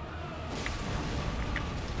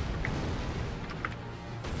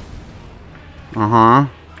 Uh-huh.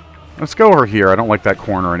 Let's go over here. I don't like that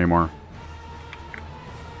corner anymore.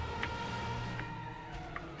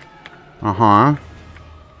 Uh-huh.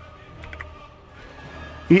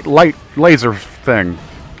 Eat light laser thing.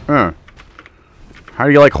 How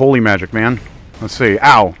do you like holy magic, man? Let's see.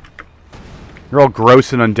 Ow. You're all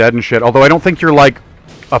gross and undead and shit. Although I don't think you're like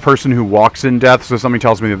a person who walks in death, so something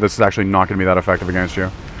tells me that this is actually not going to be that effective against you.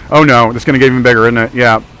 Oh no, this is going to get even bigger, isn't it?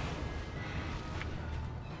 Yeah.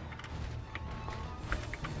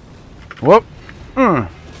 Whoop. Uh-huh.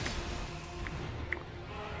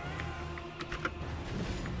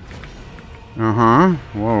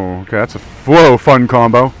 Whoa, okay, that's a fun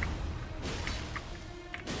combo.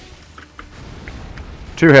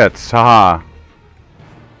 2 hits, haha.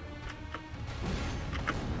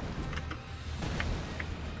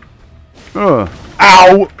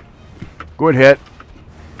 Ow! Good hit.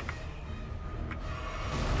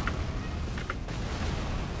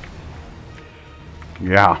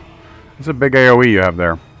 Yeah. It's a big AoE you have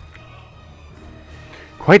there.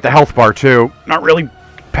 Quite the health bar, too. Not really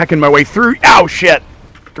pecking my way through. Ow, shit!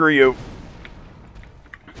 Through you.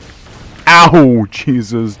 Ow!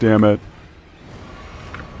 Jesus, damn it.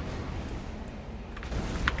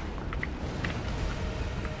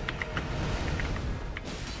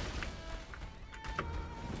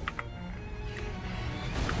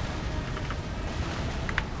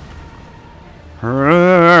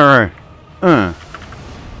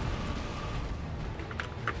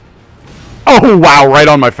 Oh, wow, right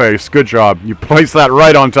on my face. Good job. You placed that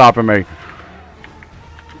right on top of me.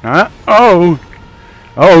 Huh? Oh.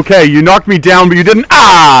 Oh, okay, you knocked me down, but you didn't...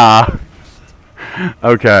 Ah!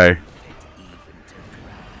 Okay.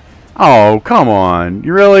 Oh, come on.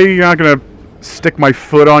 You really? You're not going to stick my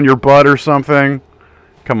foot on your butt or something?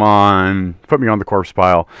 Come on. Put me on the corpse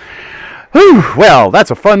pile. Whew, well, that's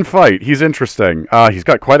a fun fight. He's interesting. He's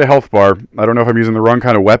got quite a health bar. I don't know if I'm using the wrong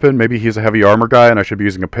kind of weapon. Maybe he's a heavy armor guy and I should be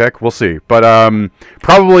using a pick. We'll see. But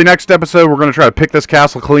probably next episode we're going to try to pick this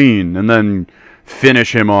castle clean and then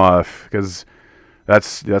finish him off. Because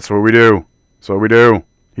that's what we do. That's what we do.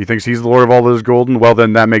 He thinks he's the Lord of all that is golden. Well,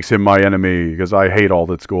 then that makes him my enemy because I hate all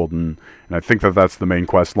that's golden. And I think that that's the main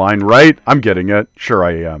quest line, right? I'm getting it. Sure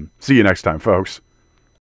I am. See you next time, folks.